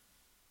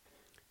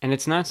 And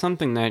it's not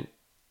something that,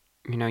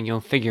 you'll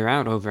figure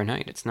out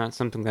overnight. It's not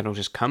something that'll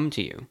just come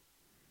to you.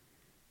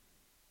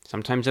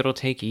 Sometimes it'll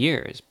take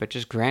years, but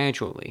just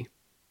gradually.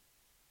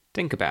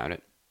 Think about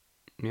it,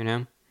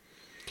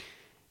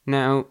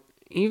 Now,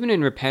 even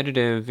in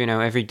repetitive,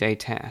 everyday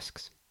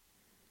tasks,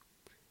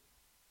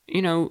 I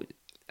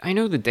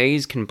know the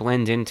days can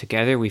blend in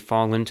together. We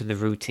fall into the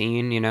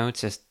routine,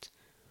 it's just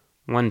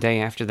one day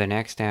after the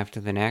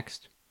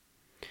next.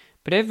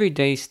 But every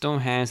day still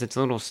has its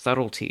little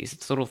subtleties,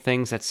 its little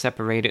things that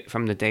separate it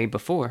from the day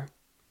before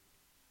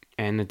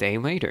and the day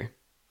later.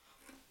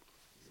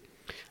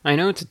 I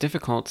know it's a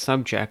difficult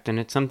subject, and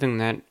it's something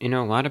that, a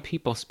lot of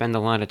people spend a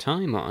lot of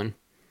time on.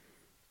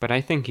 But I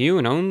think you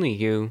and only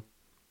you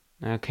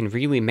can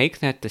really make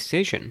that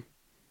decision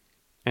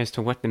as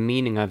to what the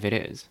meaning of it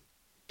is.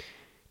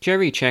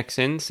 Jerry checks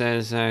in,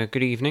 says,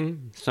 good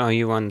evening. Saw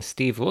you on the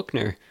Steve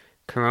Lookner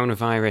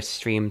coronavirus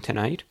stream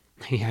tonight.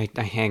 I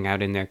hang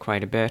out in there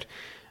quite a bit.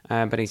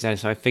 But he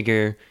says, I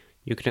figure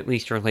you can at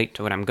least relate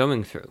to what I'm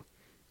going through.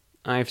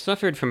 I've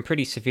suffered from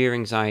pretty severe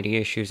anxiety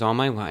issues all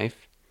my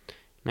life.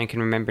 I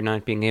can remember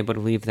not being able to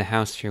leave the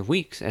house for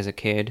weeks as a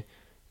kid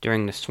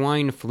during the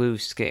swine flu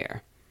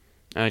scare.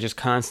 Just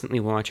constantly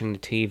watching the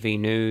TV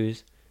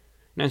news.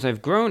 And as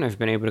I've grown, I've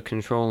been able to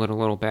control it a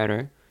little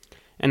better.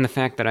 And the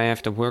fact that I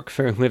have to work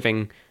for a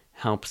living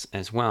helps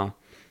as well.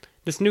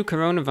 This new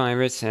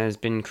coronavirus has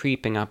been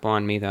creeping up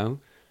on me, though.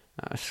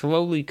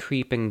 Slowly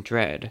creeping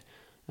dread.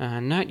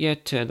 Not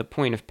yet to the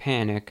point of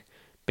panic,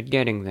 but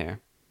getting there.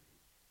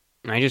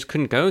 I just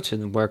couldn't go to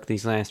the work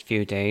these last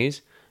few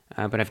days,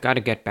 but I've got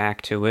to get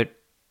back to it.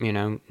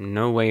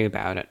 No way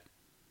about it.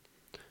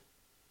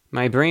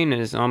 My brain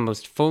is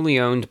almost fully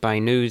owned by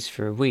news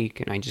for a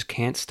week, and I just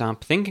can't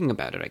stop thinking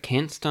about it. I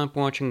can't stop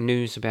watching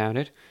news about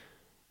it.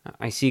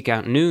 I seek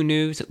out new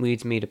news that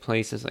leads me to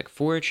places like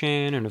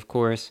 4chan, and of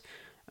course,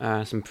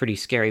 some pretty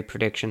scary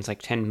predictions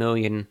like 10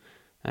 million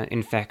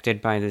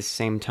infected by this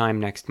same time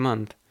next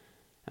month.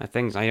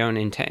 Things I don't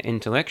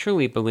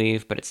intellectually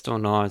believe, but it still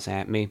gnaws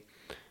at me.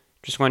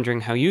 Just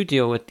wondering how you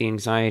deal with the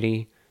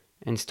anxiety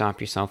and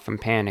stop yourself from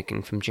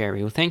panicking. From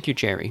Jerry. Well, thank you,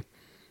 Jerry.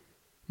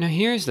 Now,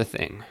 here's the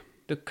thing.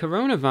 The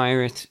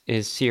coronavirus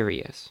is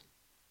serious.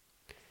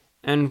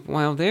 And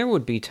while there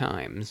would be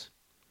times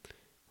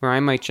where I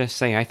might just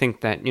say, I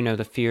think that,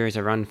 the fears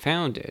are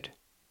unfounded,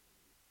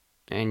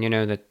 and,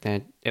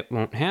 that it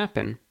won't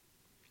happen,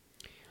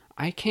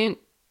 I can't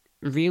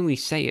really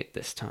say it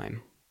this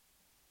time.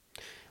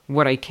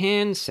 What I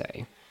can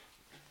say,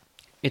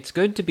 it's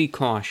good to be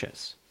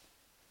cautious.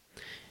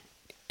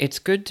 It's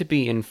good to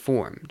be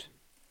informed.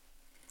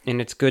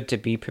 And it's good to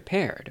be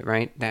prepared,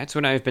 right? That's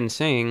what I've been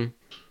saying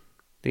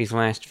these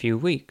last few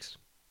weeks.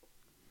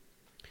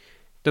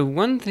 The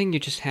one thing you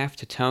just have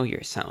to tell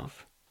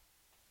yourself,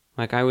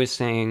 like I was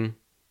saying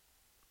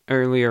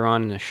earlier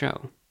on in the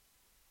show,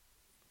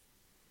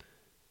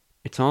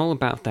 it's all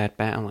about that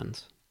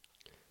balance.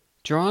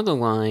 Draw the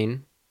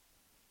line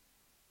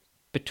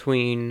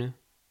between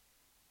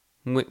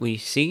what we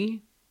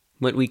see,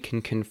 what we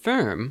can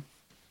confirm,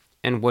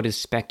 and what is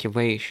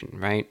speculation,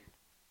 right?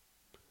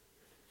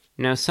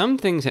 Now, some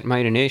things that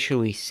might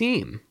initially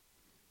seem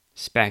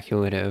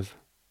speculative,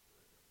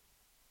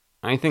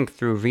 I think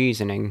through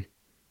reasoning,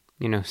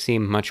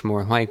 seem much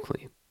more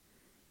likely.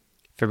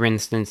 For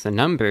instance, the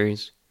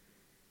numbers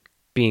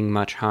being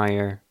much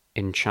higher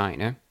in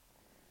China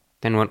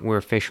than what we're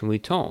officially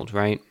told,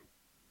 right?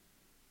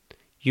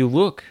 You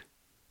look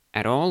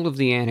at all of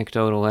the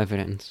anecdotal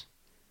evidence,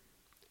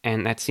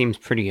 and that seems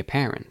pretty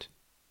apparent.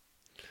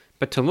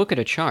 But to look at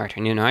a chart,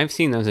 and I've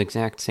seen those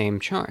exact same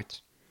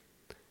charts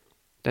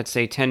that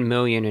say 10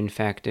 million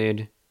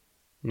infected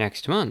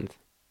next month.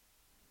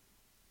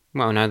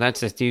 Well, now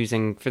that's just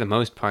using, for the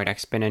most part,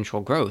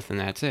 exponential growth, and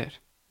that's it.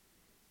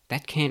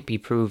 That can't be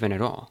proven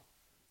at all.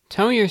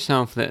 Tell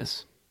yourself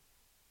this.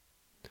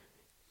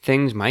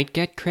 Things might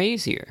get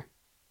crazier,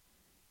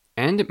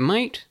 and it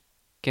might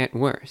get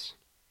worse.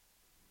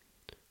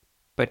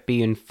 But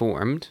be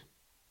informed,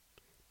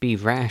 be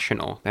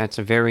rational, that's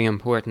a very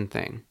important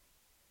thing,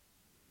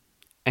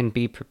 and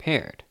be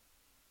prepared.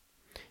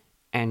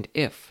 And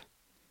if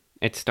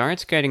it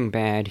starts getting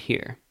bad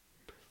here,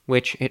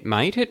 which it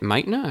might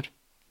not.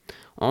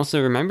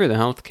 Also, remember the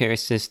healthcare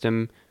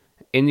system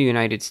in the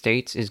United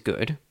States is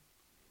good.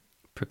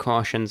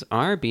 Precautions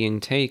are being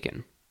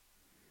taken.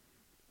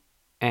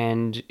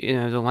 And,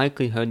 the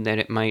likelihood that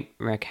it might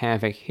wreak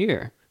havoc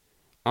here,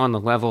 on the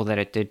level that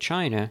it did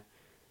China,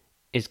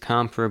 is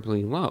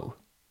comparably low.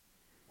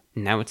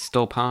 Now it's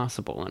still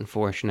possible,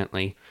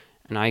 unfortunately,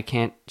 and I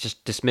can't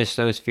just dismiss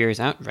those fears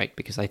outright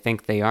because I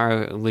think they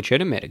are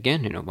legitimate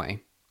again, in a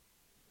way.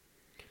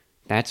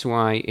 That's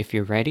why, if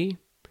you're ready,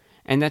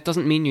 and that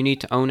doesn't mean you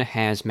need to own a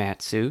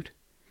hazmat suit,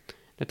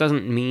 that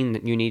doesn't mean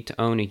that you need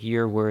to own a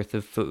year worth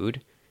of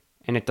food,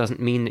 and it doesn't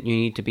mean that you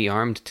need to be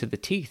armed to the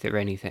teeth or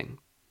anything.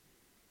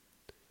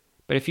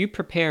 But if you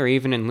prepare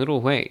even in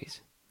little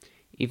ways,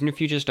 even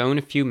if you just own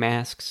a few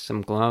masks,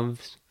 some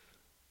gloves,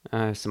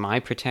 some eye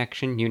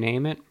protection, you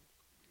name it,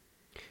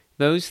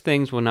 those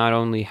things will not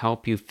only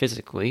help you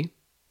physically,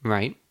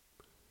 right?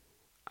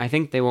 I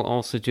think they will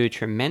also do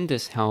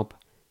tremendous help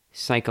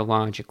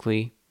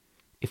psychologically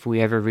if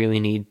we ever really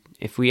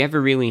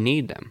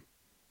need them.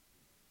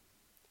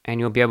 And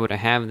you'll be able to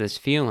have this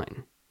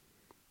feeling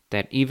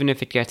that even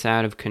if it gets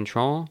out of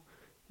control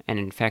and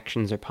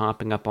infections are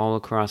popping up all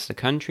across the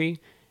country,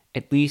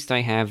 at least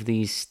I have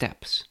these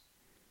steps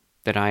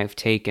that I have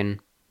taken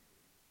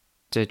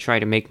to try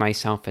to make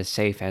myself as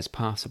safe as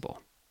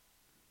possible.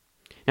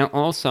 Now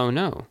also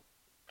know,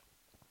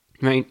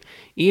 right,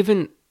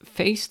 even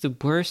face the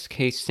worst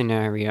case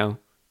scenario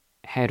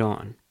head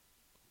on.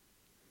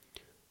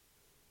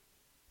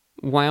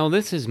 While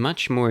this is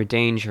much more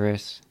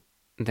dangerous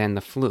than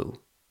the flu,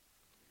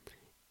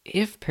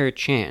 if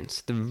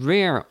perchance, the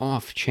rare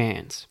off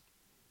chance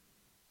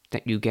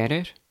that you get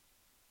it,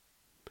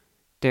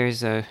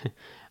 there's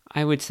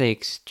I would say,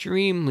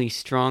 extremely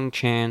strong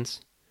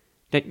chance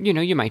that,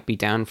 you might be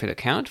down for the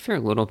count for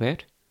a little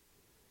bit,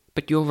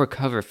 but you'll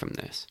recover from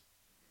this.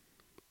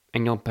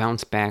 And you'll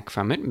bounce back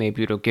from it.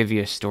 Maybe it'll give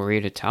you a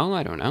story to tell,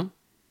 I don't know.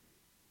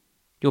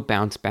 You'll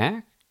bounce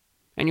back,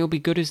 and you'll be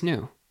good as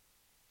new.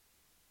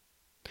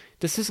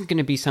 This isn't going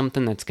to be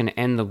something that's going to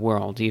end the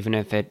world, even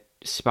if it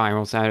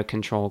spirals out of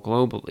control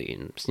globally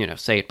and,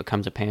 say it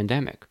becomes a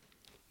pandemic.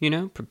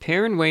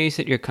 Prepare in ways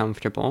that you're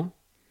comfortable,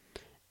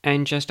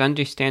 and just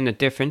understand the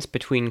difference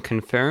between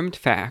confirmed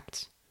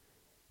facts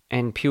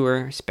and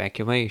pure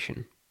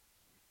speculation.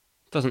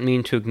 Doesn't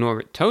mean to ignore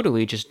it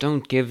totally, just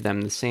don't give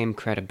them the same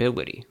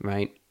credibility,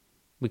 right?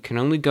 We can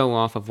only go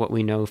off of what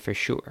we know for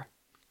sure.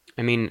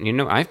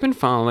 I've been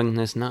following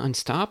this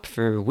nonstop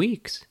for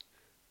weeks.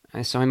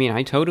 So,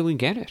 I totally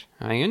get it.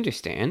 I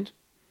understand.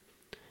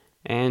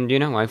 And,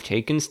 I've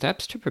taken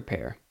steps to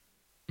prepare.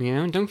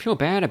 Don't feel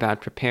bad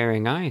about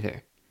preparing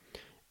either.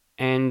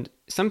 And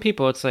some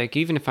people, it's like,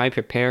 even if I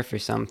prepare for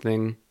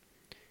something,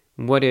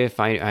 what if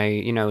I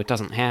it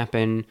doesn't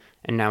happen,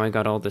 and now I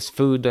got all this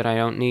food that I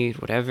don't need,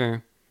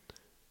 whatever.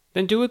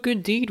 Then do a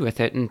good deed with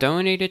it and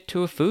donate it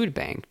to a food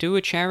bank. Do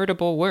a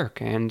charitable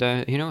work and,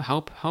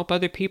 help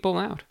other people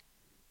out.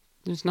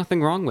 There's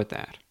nothing wrong with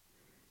that.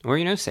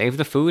 Or, save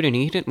the food and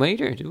eat it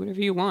later. Do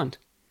whatever you want.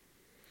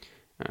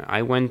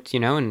 I went,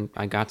 and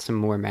I got some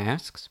more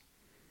masks.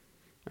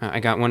 I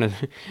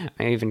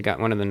even got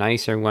one of the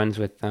nicer ones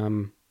with,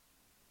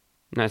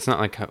 no, it's not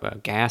like a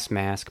gas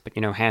mask, but,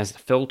 has the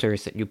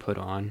filters that you put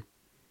on.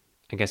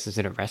 I guess, is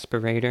it a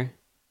respirator?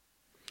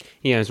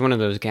 Yeah, it was one of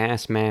those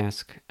gas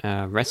mask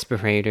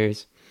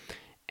respirators.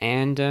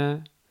 And,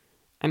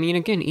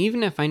 again,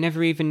 even if I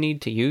never even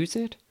need to use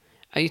it,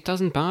 it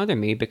doesn't bother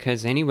me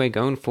because anyway,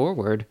 going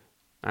forward,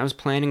 I was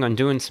planning on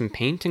doing some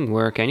painting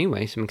work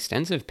anyway, some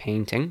extensive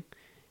painting.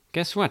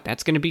 Guess what?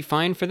 That's going to be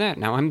fine for that.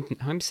 Now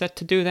I'm set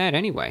to do that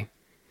anyway.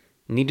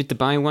 Needed to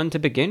buy one to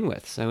begin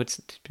with, so it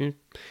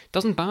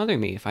doesn't bother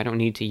me if I don't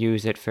need to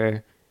use it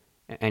for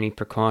any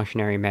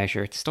precautionary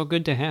measure. It's still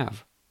good to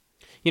have.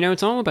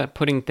 It's all about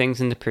putting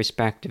things into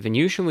perspective, and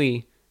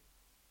usually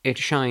it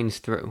shines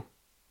through.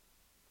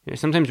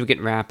 Sometimes we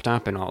get wrapped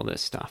up in all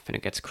this stuff, and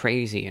it gets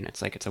crazy, and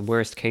it's like it's a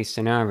worst-case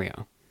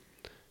scenario.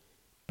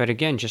 But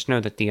again, just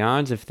know that the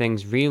odds of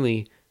things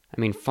really,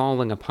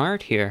 falling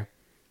apart here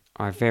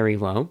are very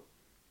low.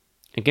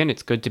 Again,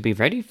 it's good to be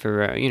ready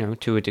for,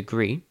 to a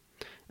degree.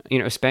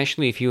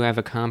 especially if you have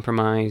a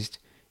compromised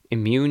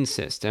immune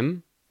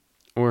system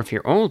or if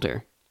you're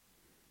older.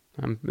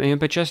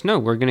 But just know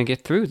we're going to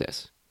get through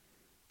this.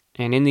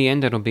 And in the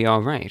end, it'll be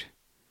all right.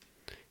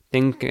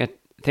 Things get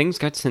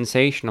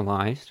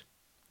sensationalized.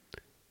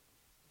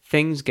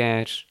 Things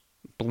get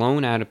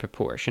blown out of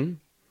proportion.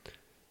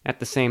 At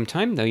the same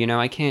time, though,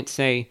 I can't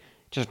say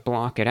just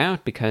block it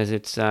out because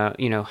it's, too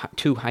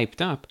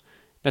hyped up.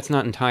 That's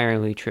not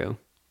entirely true.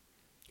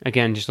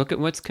 Again, just look at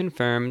what's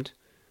confirmed.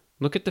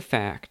 Look at the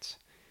facts.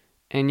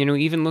 And,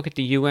 even look at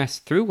the U.S.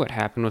 through what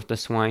happened with the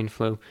swine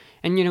flu.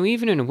 And,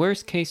 even in a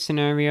worst-case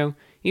scenario,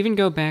 even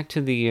go back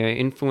to the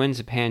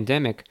influenza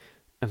pandemic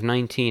of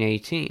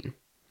 1918.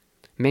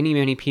 Many,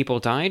 many people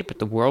died, but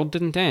the world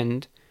didn't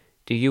end.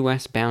 The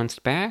U.S.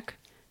 bounced back,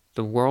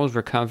 the world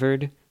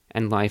recovered,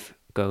 and life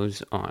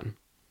goes on.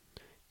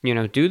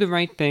 Do the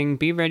right thing,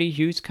 be ready,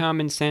 use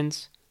common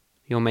sense.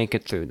 You'll make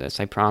it through this,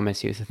 I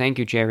promise you. So thank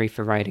you, Jerry,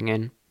 for writing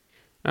in.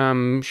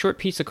 Short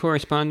piece of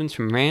correspondence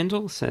from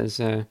Randall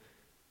says,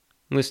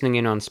 listening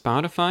in on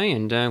Spotify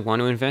and want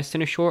to invest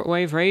in a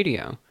shortwave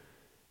radio.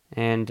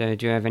 And do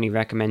you have any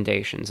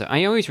recommendations?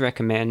 I always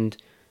recommend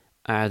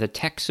the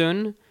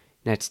Teksun,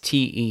 that's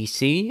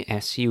TECSUN,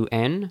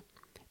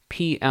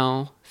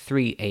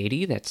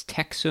 PL380, that's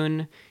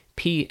Teksun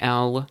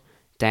PL-380,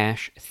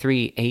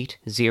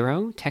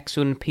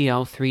 Teksun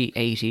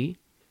PL380.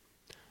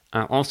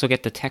 Also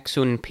get the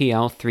Teksun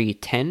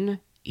PL310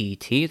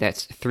 ET,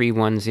 that's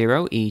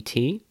 310 ET.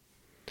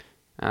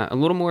 A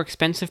little more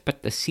expensive,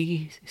 but the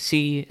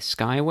CC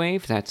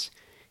Skywave, that's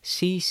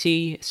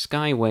CC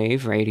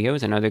Skywave radio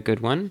is another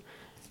good one.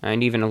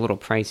 And even a little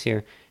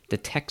pricier, the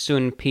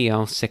Teksun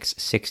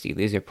PL660.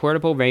 These are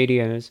portable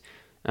radios,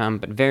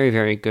 but very,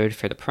 very good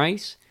for the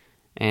price.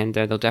 And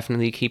they'll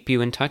definitely keep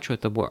you in touch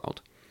with the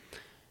world.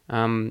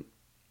 One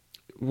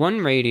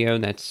radio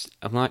that's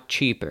a lot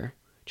cheaper.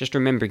 Just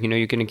remember,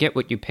 you're going to get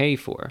what you pay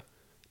for.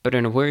 But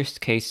in a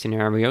worst-case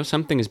scenario,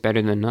 something is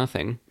better than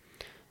nothing.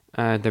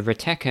 The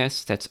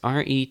Retekess, that's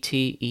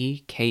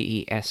Retekess,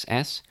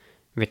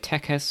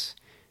 Retekess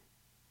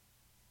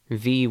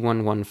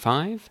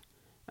V115,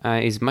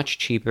 is much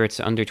cheaper. It's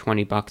under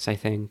 $20, I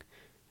think.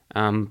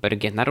 But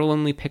again, that'll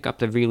only pick up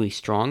the really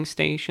strong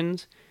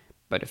stations.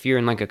 But if you're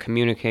in like a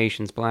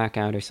communications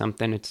blackout or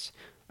something,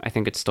 I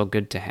think it's still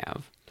good to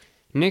have.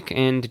 Nick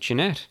and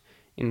Jeanette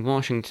in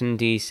Washington,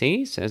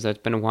 D.C. says that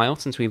it's been a while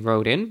since we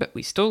wrote in, but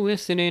we still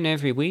listen in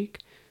every week.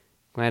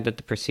 Glad that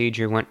the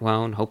procedure went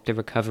well and hope the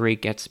recovery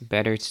gets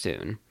better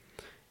soon.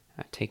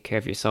 Take care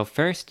of yourself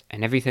first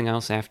and everything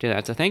else after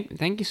that. So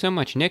thank you so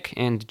much, Nick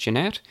and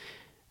Jeanette.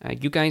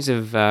 You guys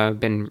have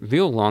been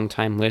real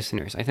long-time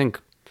listeners. I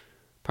think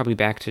probably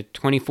back to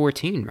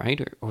 2014,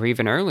 right? Or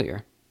even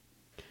earlier.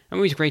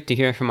 Always great to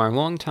hear from our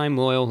long-time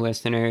loyal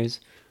listeners.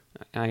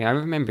 I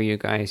remember you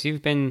guys.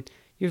 You've been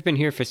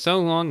here for so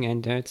long,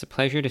 and it's a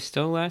pleasure to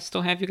still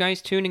have you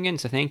guys tuning in.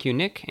 So thank you,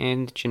 Nick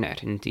and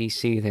Jeanette in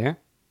D.C. there.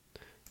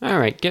 All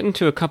right, getting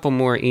to a couple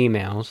more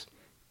emails.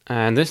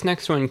 This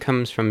next one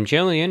comes from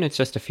Jillian. It's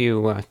just a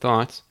few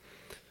thoughts.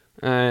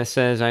 It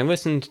says, I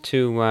listened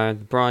to the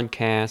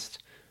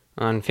broadcast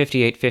on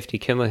 5850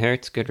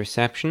 kilohertz, good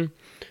reception.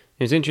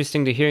 It was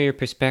interesting to hear your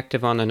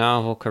perspective on the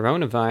novel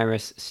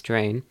coronavirus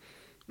strain.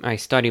 I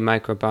study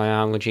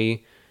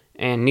microbiology,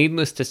 and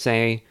needless to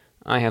say,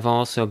 I have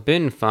also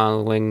been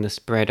following the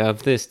spread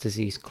of this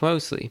disease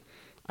closely.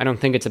 I don't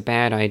think it's a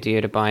bad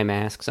idea to buy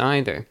masks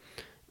either.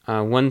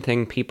 One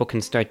thing people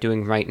can start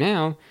doing right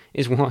now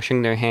is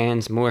washing their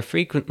hands more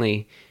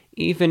frequently.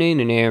 Even in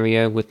an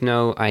area with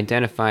no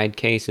identified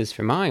cases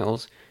for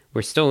miles,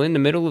 we're still in the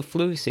middle of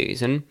flu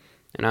season,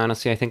 and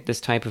honestly I think this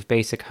type of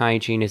basic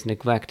hygiene is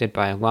neglected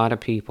by a lot of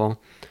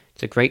people.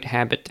 It's a great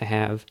habit to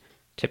have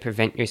to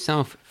prevent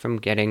yourself from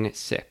getting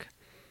sick.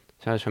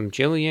 So that was from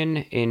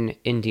Jillian in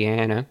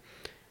Indiana.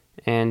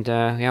 And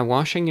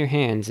washing your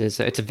hands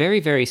it's a very,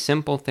 very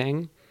simple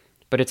thing,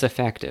 but it's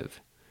effective.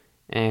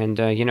 And,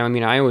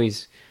 I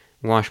always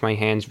wash my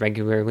hands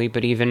regularly,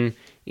 but even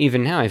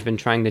now I've been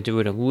trying to do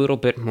it a little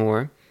bit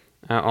more.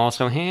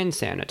 Also hand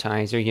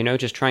sanitizer,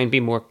 just try and be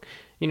more,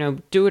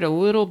 do it a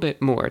little bit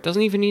more. It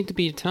doesn't even need to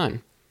be a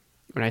ton.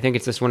 But I think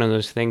it's just one of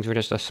those things where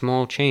just a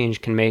small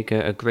change can make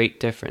a great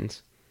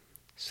difference.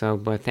 So,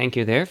 but thank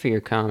you there for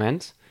your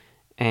comments.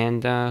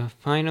 And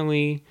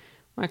finally,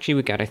 I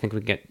think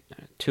we get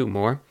two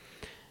more.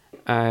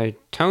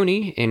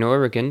 Tony in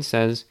Oregon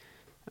says,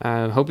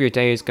 hope your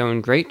day is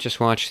going great. Just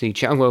watched the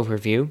Jell-O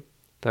review.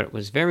 Thought it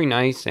was very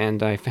nice,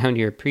 and I found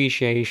your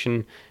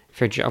appreciation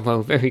for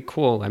Jell-O very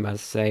cool, I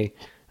must say.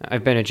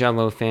 I've been a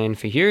Jell-O fan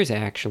for years,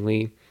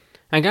 actually.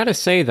 I gotta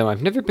say, though,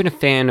 I've never been a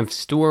fan of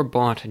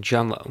store-bought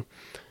Jell-O.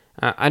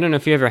 I don't know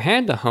if you ever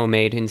had the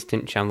homemade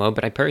instant Jell-O,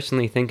 but I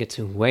personally think it's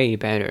way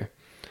better.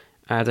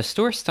 The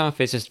store stuff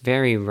is just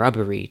very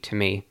rubbery to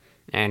me,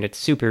 and it's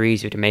super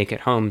easy to make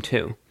at home,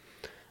 too.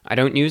 I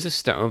don't use a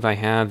stove. I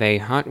have a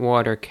hot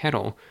water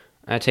kettle.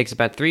 It takes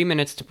about 3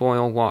 minutes to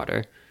boil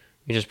water.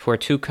 You just pour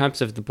 2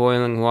 cups of the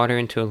boiling water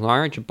into a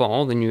large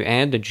bowl, then you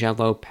add the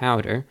Jell-O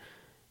powder.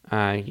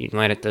 You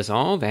let it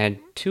dissolve, add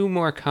 2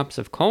 more cups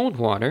of cold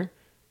water,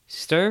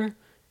 stir,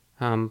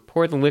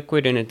 pour the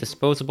liquid in a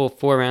disposable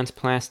 4-ounce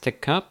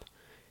plastic cup.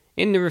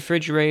 In the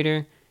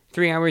refrigerator,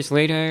 3 hours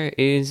later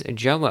is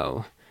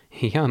Jell-O.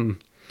 Yum.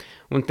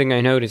 One thing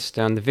I noticed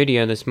on the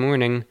video this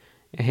morning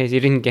is you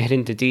didn't get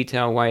into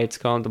detail why it's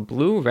called the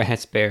blue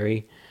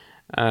raspberry.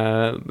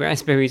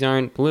 Raspberries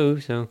aren't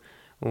blue, so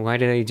why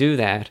do they do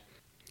that?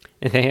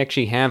 They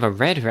actually have a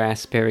red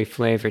raspberry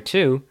flavor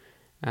too.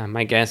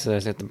 My guess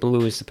is that the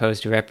blue is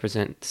supposed to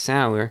represent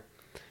sour.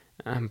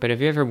 But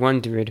have you ever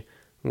wondered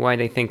why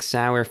they think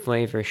sour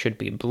flavor should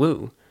be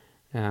blue?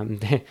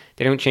 They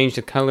don't change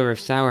the color of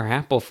sour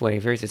apple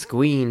flavors, it's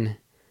green.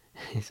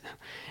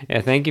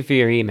 Yeah, thank you for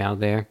your email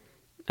there.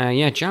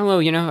 Yeah,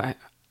 Jell-O,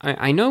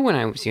 I know when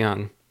I was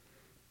young,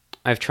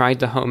 I've tried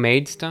the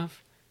homemade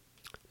stuff,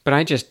 but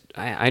I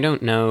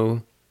don't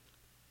know.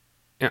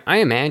 I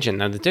imagine,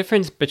 though, the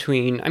difference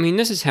between,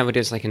 this is how it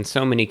is like in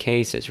so many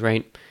cases,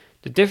 right?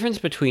 The difference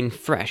between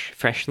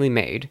freshly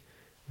made,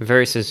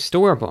 versus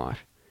store-bought,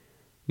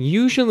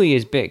 usually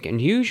is big,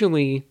 and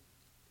usually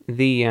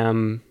the,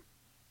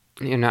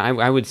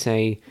 I would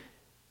say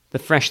the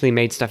freshly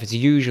made stuff is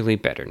usually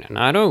better. Now,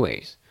 not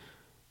always.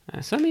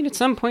 So, at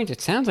some point,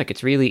 it sounds like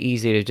it's really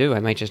easy to do. I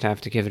might just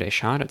have to give it a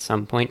shot at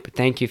some point, but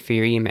thank you for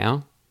your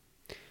email.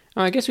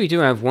 Oh, I guess we do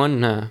have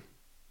one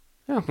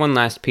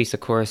last piece of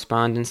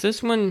correspondence.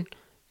 This one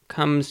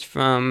comes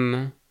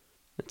from,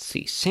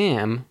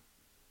 Sam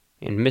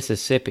in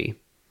Mississippi.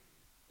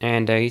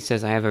 And he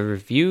says, I have a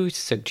review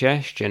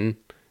suggestion.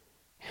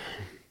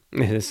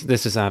 This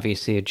is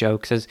obviously a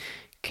joke. Says,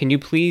 can you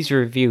please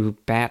review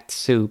bat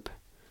soup?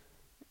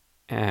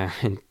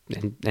 And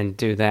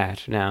do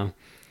that.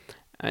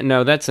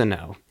 No, that's a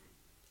no.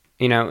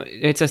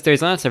 It's just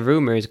there's lots of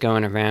rumors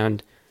going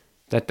around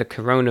that the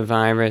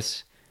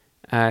coronavirus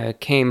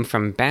came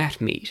from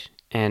bat meat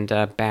and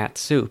bat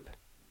soup.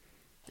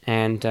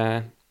 And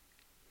I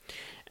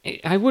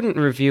wouldn't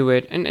review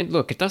it. And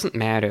look, it doesn't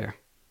matter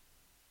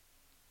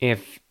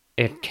if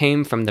it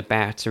came from the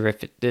bats or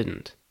if it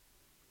didn't.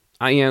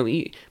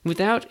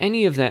 Without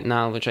any of that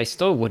knowledge, I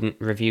still wouldn't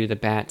review the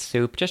bat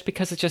soup just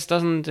because it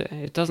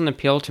doesn't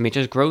appeal to me. It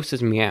just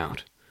grosses me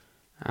out.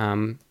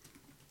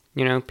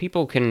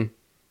 People can,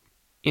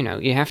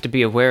 you have to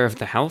be aware of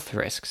the health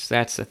risks.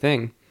 That's the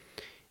thing.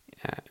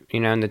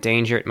 And the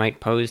danger it might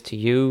pose to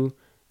you,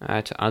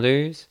 to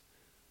others.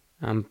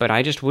 But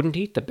I just wouldn't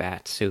eat the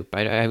bat soup.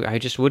 I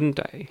just wouldn't,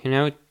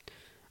 I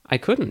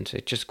couldn't.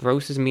 It just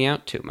grosses me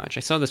out too much. I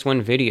saw this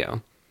one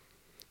video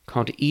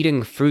called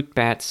Eating Fruit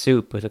Bat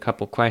Soup with a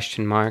couple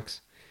question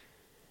marks.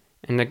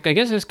 And I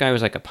guess this guy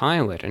was like a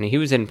pilot, and he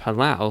was in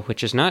Palau,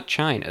 which is not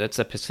China, that's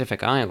a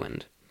Pacific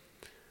island.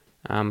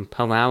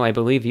 Palau, I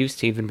believe, used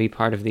to even be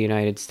part of the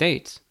United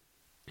States.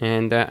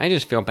 And I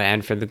just feel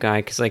bad for the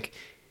guy, because,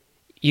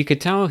 you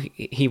could tell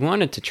he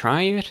wanted to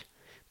try it,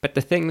 but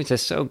the thing was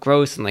just so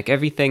gross, and,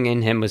 everything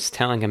in him was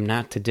telling him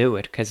not to do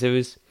it, because it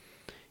was,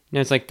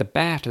 it's like the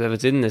bat that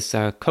was in this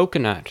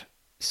coconut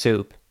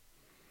soup.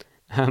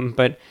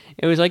 But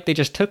it was like they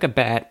just took a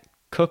bat,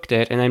 cooked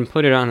it, and then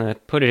put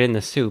it in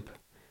the soup.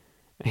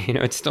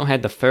 It still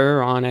had the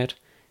fur on it,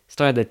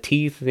 still had the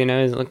teeth,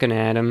 looking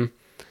at him.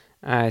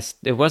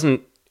 It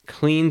wasn't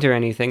cleaned or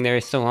anything. There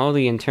was still all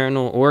the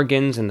internal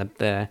organs and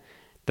the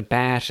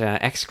bat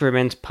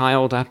excrement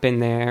piled up in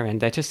there,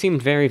 and that just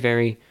seemed very,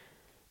 very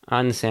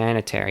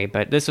unsanitary.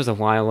 But this was a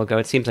while ago.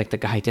 It seems like the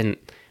guy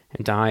didn't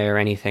die or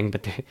anything,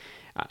 but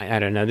I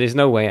don't know. There's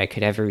no way I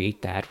could ever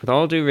eat that. With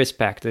all due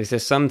respect, there's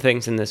just some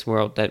things in this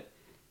world that,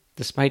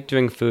 despite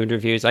doing food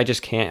reviews, I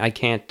just can't. I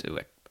can't do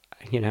it.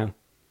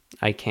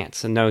 I can't.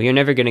 So no, you're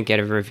never gonna get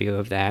a review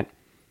of that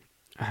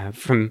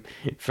from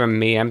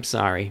me. I'm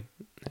sorry.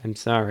 I'm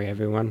sorry,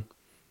 everyone.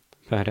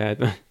 But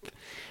well,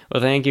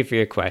 thank you for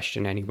your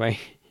question anyway.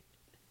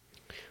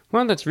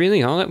 Well, that's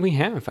really all that we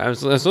have. I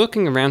was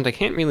looking around. I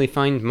can't really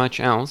find much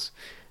else.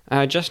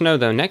 Just know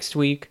though, next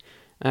week.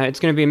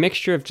 It's going to be a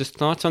mixture of just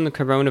thoughts on the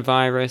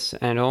coronavirus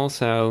and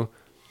also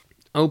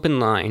open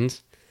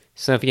lines.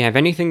 So if you have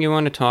anything you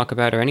want to talk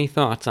about or any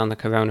thoughts on the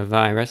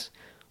coronavirus,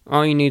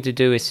 all you need to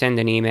do is send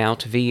an email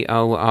to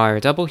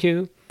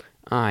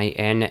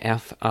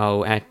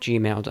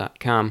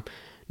vorwinfo@gmail.com.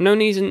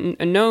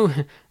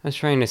 I was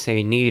trying to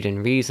say need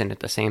and reason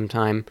at the same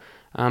time,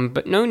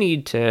 but no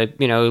need to,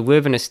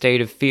 live in a state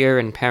of fear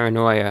and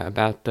paranoia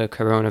about the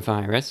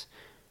coronavirus.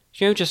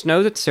 Just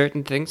know that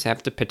certain things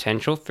have the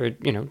potential for,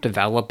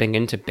 developing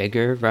into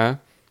bigger,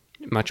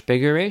 much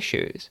bigger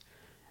issues.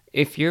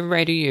 If you're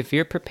ready, if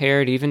you're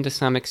prepared, even to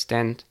some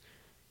extent,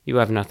 you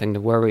have nothing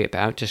to worry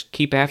about. Just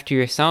keep after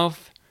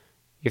yourself,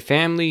 your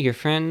family, your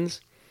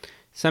friends.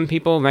 Some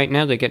people right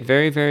now, they get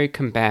very, very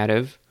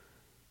combative.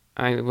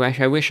 I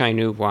wish I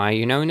knew why,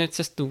 and it's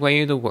just the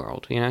way of the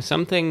world.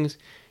 Some things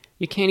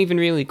you can't even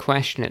really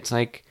question. It's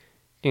like,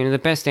 the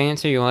best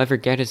answer you'll ever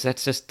get is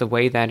that's just the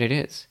way that it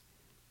is.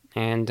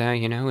 And,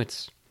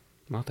 that's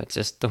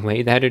just the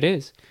way that it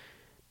is.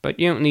 But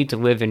you don't need to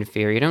live in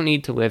fear. You don't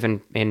need to live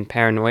in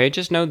paranoia.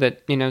 Just know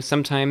that,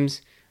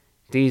 sometimes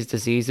these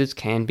diseases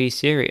can be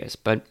serious,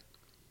 but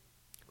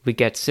we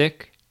get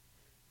sick,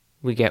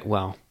 we get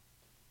well.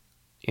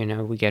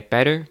 We get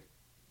better.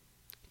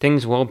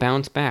 Things will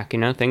bounce back.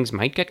 Things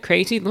might get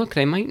crazy. Look,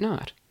 they might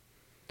not.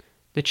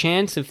 The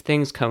chance of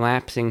things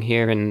collapsing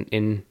here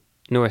in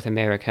North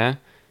America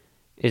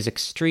is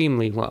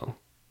extremely low.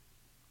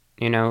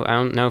 I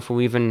don't know if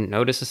we'll even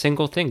notice a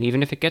single thing,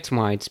 even if it gets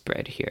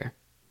widespread here.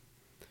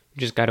 We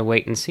just gotta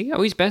wait and see.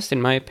 Always best,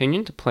 in my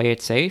opinion, to play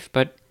it safe,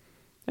 but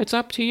it's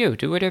up to you.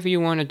 Do whatever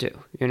you want to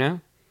do,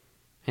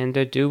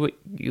 And do what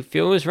you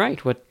feel is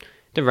right. What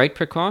the right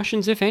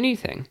precautions, if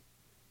anything,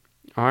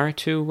 are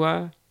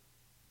to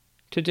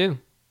do.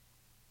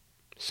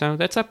 So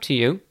that's up to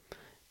you.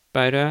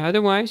 But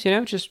otherwise,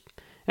 just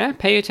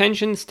pay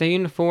attention, stay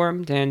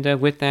informed,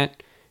 and with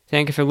that,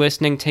 thank you for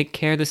listening. Take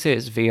care. This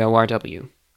is VORW.